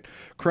get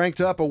cranked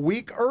up a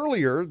week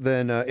earlier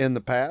than in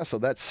the past, so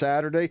that's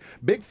Saturday.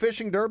 Big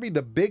Fishing Derby,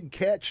 the Big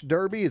Catch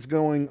Derby, is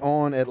going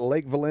on at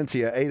Lake Valencia,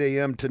 8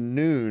 a.m. to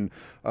noon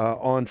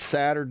on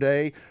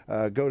Saturday.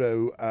 Go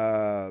to,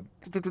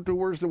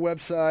 where's the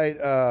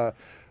website?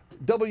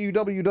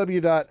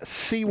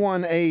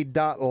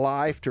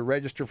 www.c1a.life to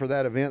register for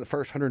that event. The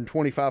first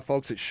 125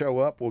 folks that show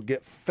up will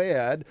get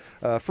fed.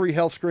 Free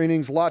health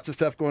screenings, lots of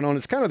stuff going on.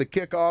 It's kind of the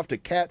kickoff to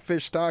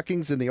catfish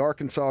stockings in the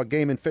Arkansas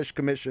Game and Fish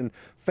Commission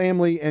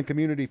family and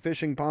community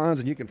fishing ponds,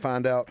 and you can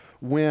find out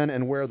when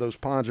and where those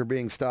ponds are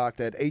being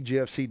stocked at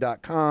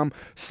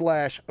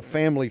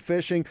agfc.com/family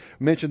fishing.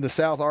 Mentioned the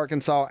South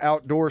Arkansas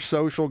Outdoor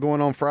Social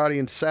going on Friday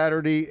and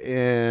Saturday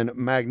in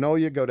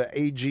Magnolia. Go to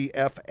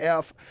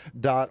agff.org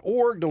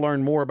to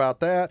learn more about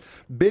that.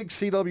 Big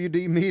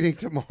CWD meeting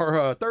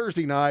tomorrow,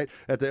 Thursday night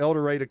at the El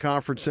Dorado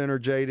Conference Center,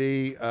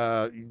 JD.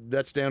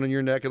 That's down in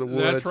your neck of the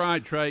woods. That's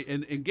right, Trey.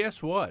 And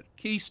guess what?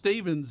 Keith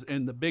Stevens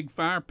and the big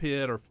fire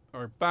pit are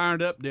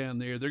fired up down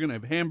there. They're going to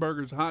have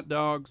hamburgers, hot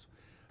dogs,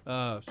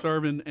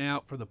 serving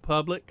out for the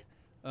public.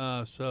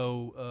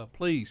 So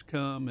please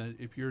come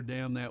if you're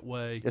down that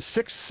way. It's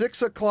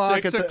 6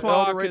 o'clock at the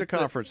El Dorado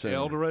Conference Center.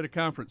 El Dorado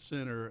Conference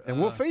Center.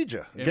 And we'll feed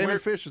you. Game and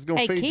Fish is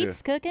going to feed you.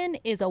 Keith's cooking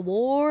is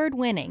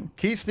award-winning.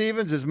 Keith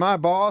Stevens is my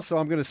boss, so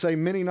I'm going to say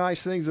many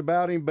nice things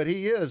about him, but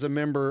he is a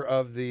member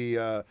of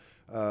the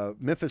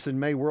Memphis in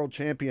May world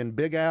champion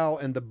Big Al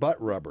and the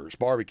Butt Rubbers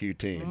barbecue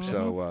team. Mm-hmm.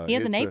 So he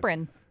has an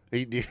apron.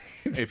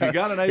 If you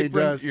got an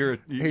apron,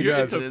 he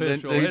does have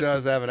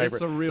an apron.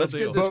 It's a real Let's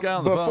deal. get this guy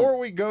on the phone. Before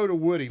we go to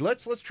Woody,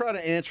 let's try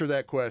to answer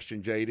that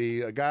question,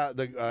 JD.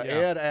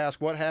 Ed asked,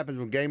 what happens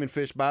when Game and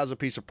Fish buys a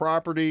piece of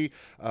property?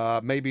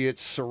 Maybe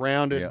it's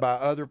surrounded by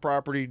other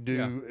property.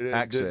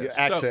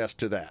 Access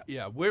to that.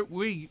 Yeah,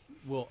 we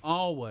will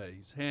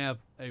always have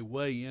a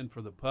way in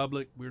for the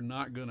public. We're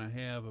not going to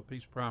have a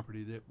piece of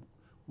property that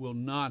will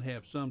not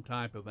have some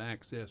type of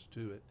access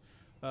to it.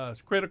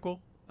 It's critical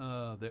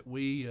that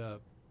we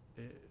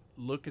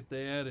look at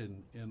that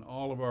in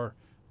all of our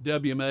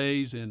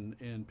WMAs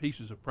and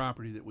pieces of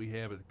property that we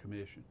have at the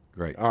commission.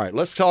 Great. All right,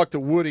 let's talk to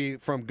Woody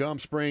from Gum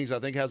Springs. I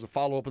think has a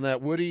follow-up on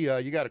that. Woody,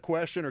 you got a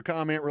question or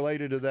comment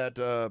related to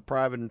that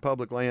private and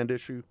public land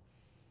issue?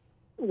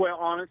 Well,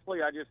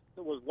 honestly, I just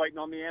was waiting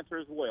on the answer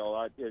as well.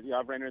 I've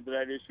ran into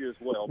that issue as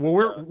well.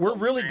 Well, we're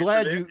really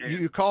glad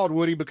you called,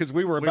 Woody, because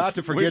we were about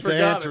to forget to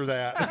answer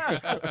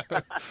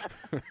that.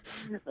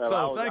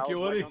 So thank you,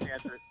 Woody.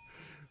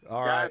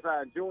 All right. Guys,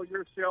 I enjoy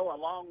your show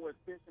along with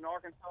Fishing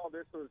Arkansas.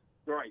 This was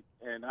great.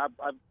 And I've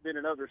been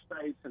in other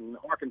states, and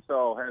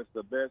Arkansas has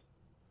the best.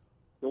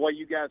 The way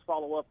you guys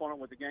follow up on it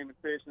with the Game and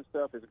Fish and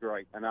stuff is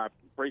great. And I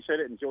appreciate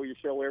it. Enjoy your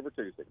show every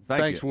Tuesday.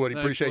 Thanks, Woody.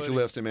 Appreciate you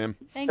listening, man.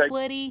 Thanks,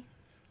 Woody.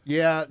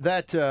 Yeah,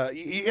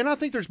 and I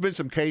think there's been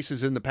some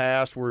cases in the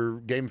past where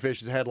Game and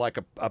Fish has had like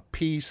a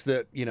piece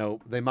that,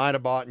 they might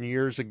have bought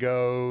years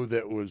ago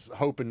that was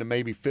hoping to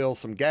maybe fill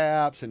some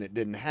gaps, and it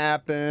didn't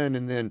happen.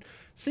 And then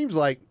seems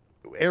like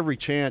every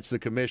chance the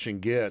commission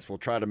gets, we'll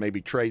try to maybe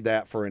trade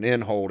that for an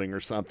in-holding or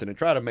something and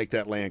try to make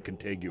that land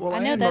contiguous. Well, I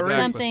know that's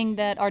something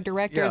that our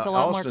director is a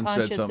lot Austin more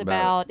conscious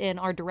about and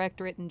our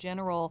directorate in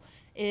general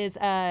is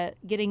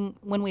getting,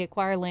 when we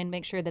acquire land,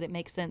 make sure that it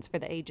makes sense for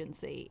the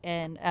agency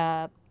and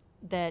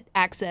that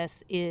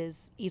access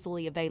is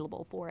easily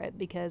available for it,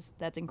 because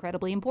that's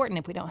incredibly important.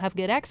 If we don't have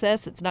good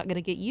access, it's not going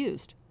to get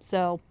used.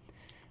 So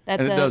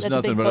that's and it does that's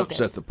nothing a big but focus.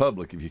 upset the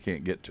public if you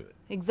can't get to it.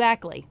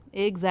 Exactly.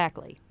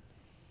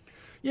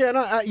 Yeah, and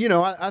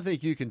I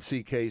think you can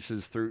see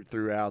cases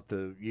throughout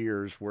the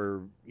years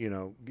where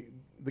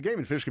the Game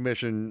and Fish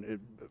Commission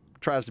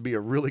tries to be a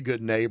really good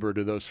neighbor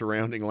to those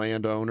surrounding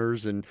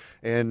landowners and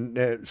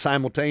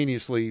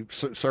simultaneously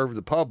serve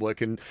the public.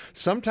 And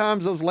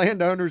sometimes those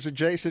landowners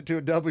adjacent to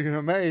a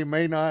WMA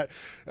may not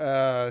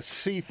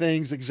see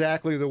things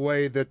exactly the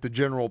way that the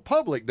general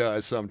public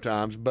does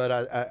sometimes. But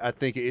I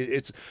think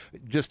it's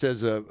just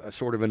as a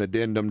sort of an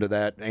addendum to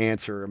that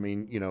answer. I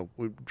mean,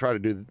 we try to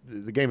do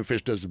the Game and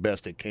Fish does the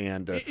best it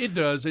can. It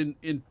does.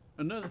 And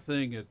another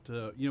thing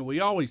that, we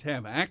always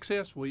have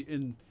access.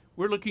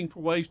 We're looking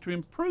for ways to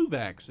improve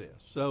access.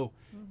 So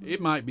it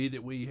might be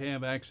that we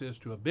have access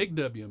to a big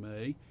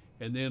WMA,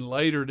 and then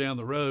later down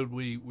the road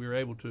we're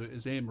able to,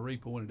 as Anne Marie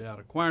pointed out,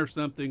 acquire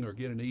something or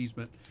get an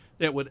easement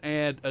that would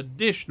add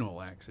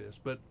additional access.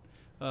 But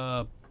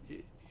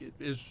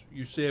as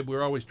you said,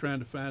 we're always trying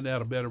to find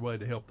out a better way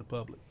to help the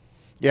public.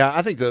 Yeah,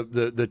 I think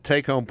the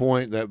take-home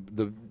point,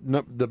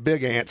 the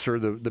big answer,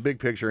 the big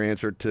picture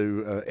answer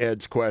to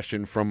Ed's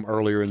question from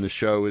earlier in the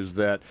show is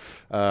that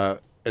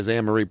as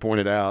Anne Marie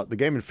pointed out, the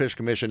Game and Fish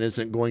Commission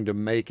isn't going to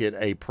make it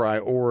a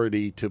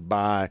priority to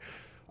buy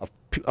a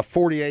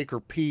 40-acre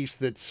piece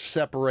that's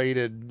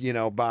separated,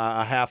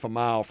 by a half a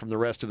mile from the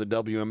rest of the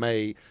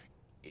WMA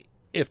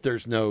if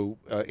there's no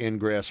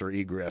ingress or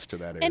egress to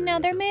that area. And now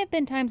there may have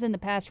been times in the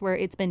past where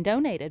it's been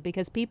donated,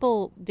 because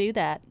people do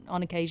that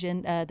on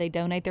occasion. They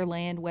donate their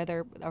land,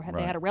 whether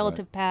they had a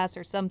relative pass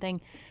or something.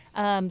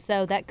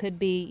 So that could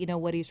be,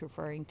 what he's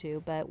referring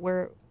to. But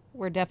we're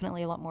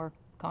definitely a lot more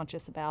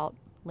conscious about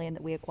land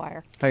that we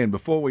acquire. Hey, and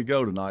before we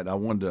go tonight, I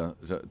wanted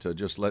to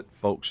just let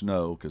folks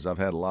know, because I've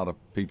had a lot of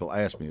people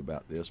ask me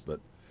about this, but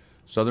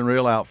Southern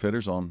Rail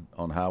Outfitters on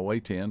Highway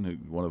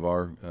 10, one of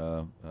our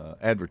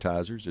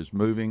advertisers, is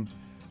moving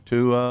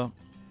to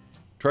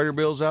Trader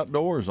Bill's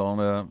Outdoors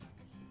on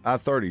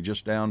I-30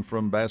 just down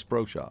from Bass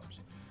Pro Shops.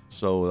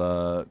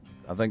 So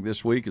I think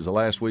this week is the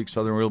last week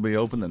Southern will be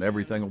open, and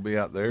everything will be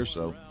out there.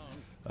 So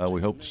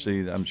we hope to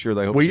see. I'm sure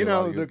they hope. Well, to see you a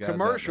lot know, of you the guys out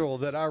commercial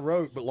that I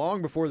wrote, but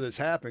long before this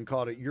happened,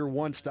 called it "Your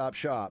One-Stop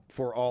Shop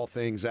for All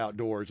Things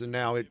Outdoors," and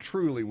now it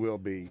truly will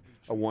be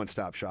a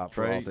one-stop shop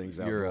for Trey, all things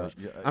you're, outdoors.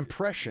 I'm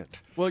prescient.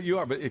 Well, you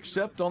are, but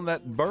except on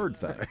that bird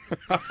thing.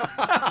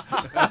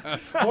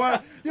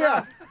 Well,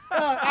 yeah.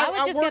 I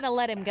was just going to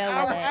let him go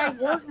with I it.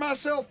 worked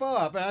myself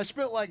up, and I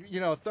spent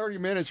 30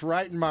 minutes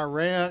writing my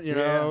rant,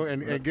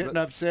 and getting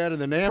upset,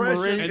 and then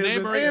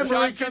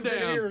Anne-Marie comes in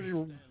here, she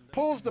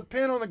pulls the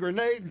pin on the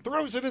grenade and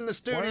throws it in the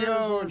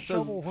studio. And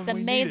says, it's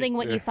amazing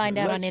what you find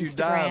out on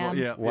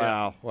Instagram.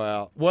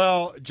 Wow.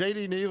 Well,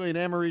 J.D. Neely and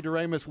Anne-Marie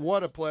Doremus,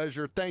 what a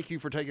pleasure. Thank you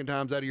for taking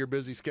time out of your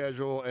busy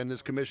schedule and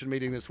this commission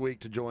meeting this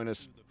week to join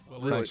us.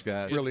 Well, thanks,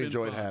 guys. Really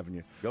enjoyed having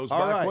you. Goes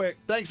by quick.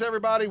 Thanks,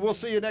 everybody. We'll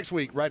see you next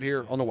week right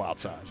here on The Wild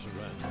Side.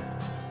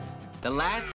 The last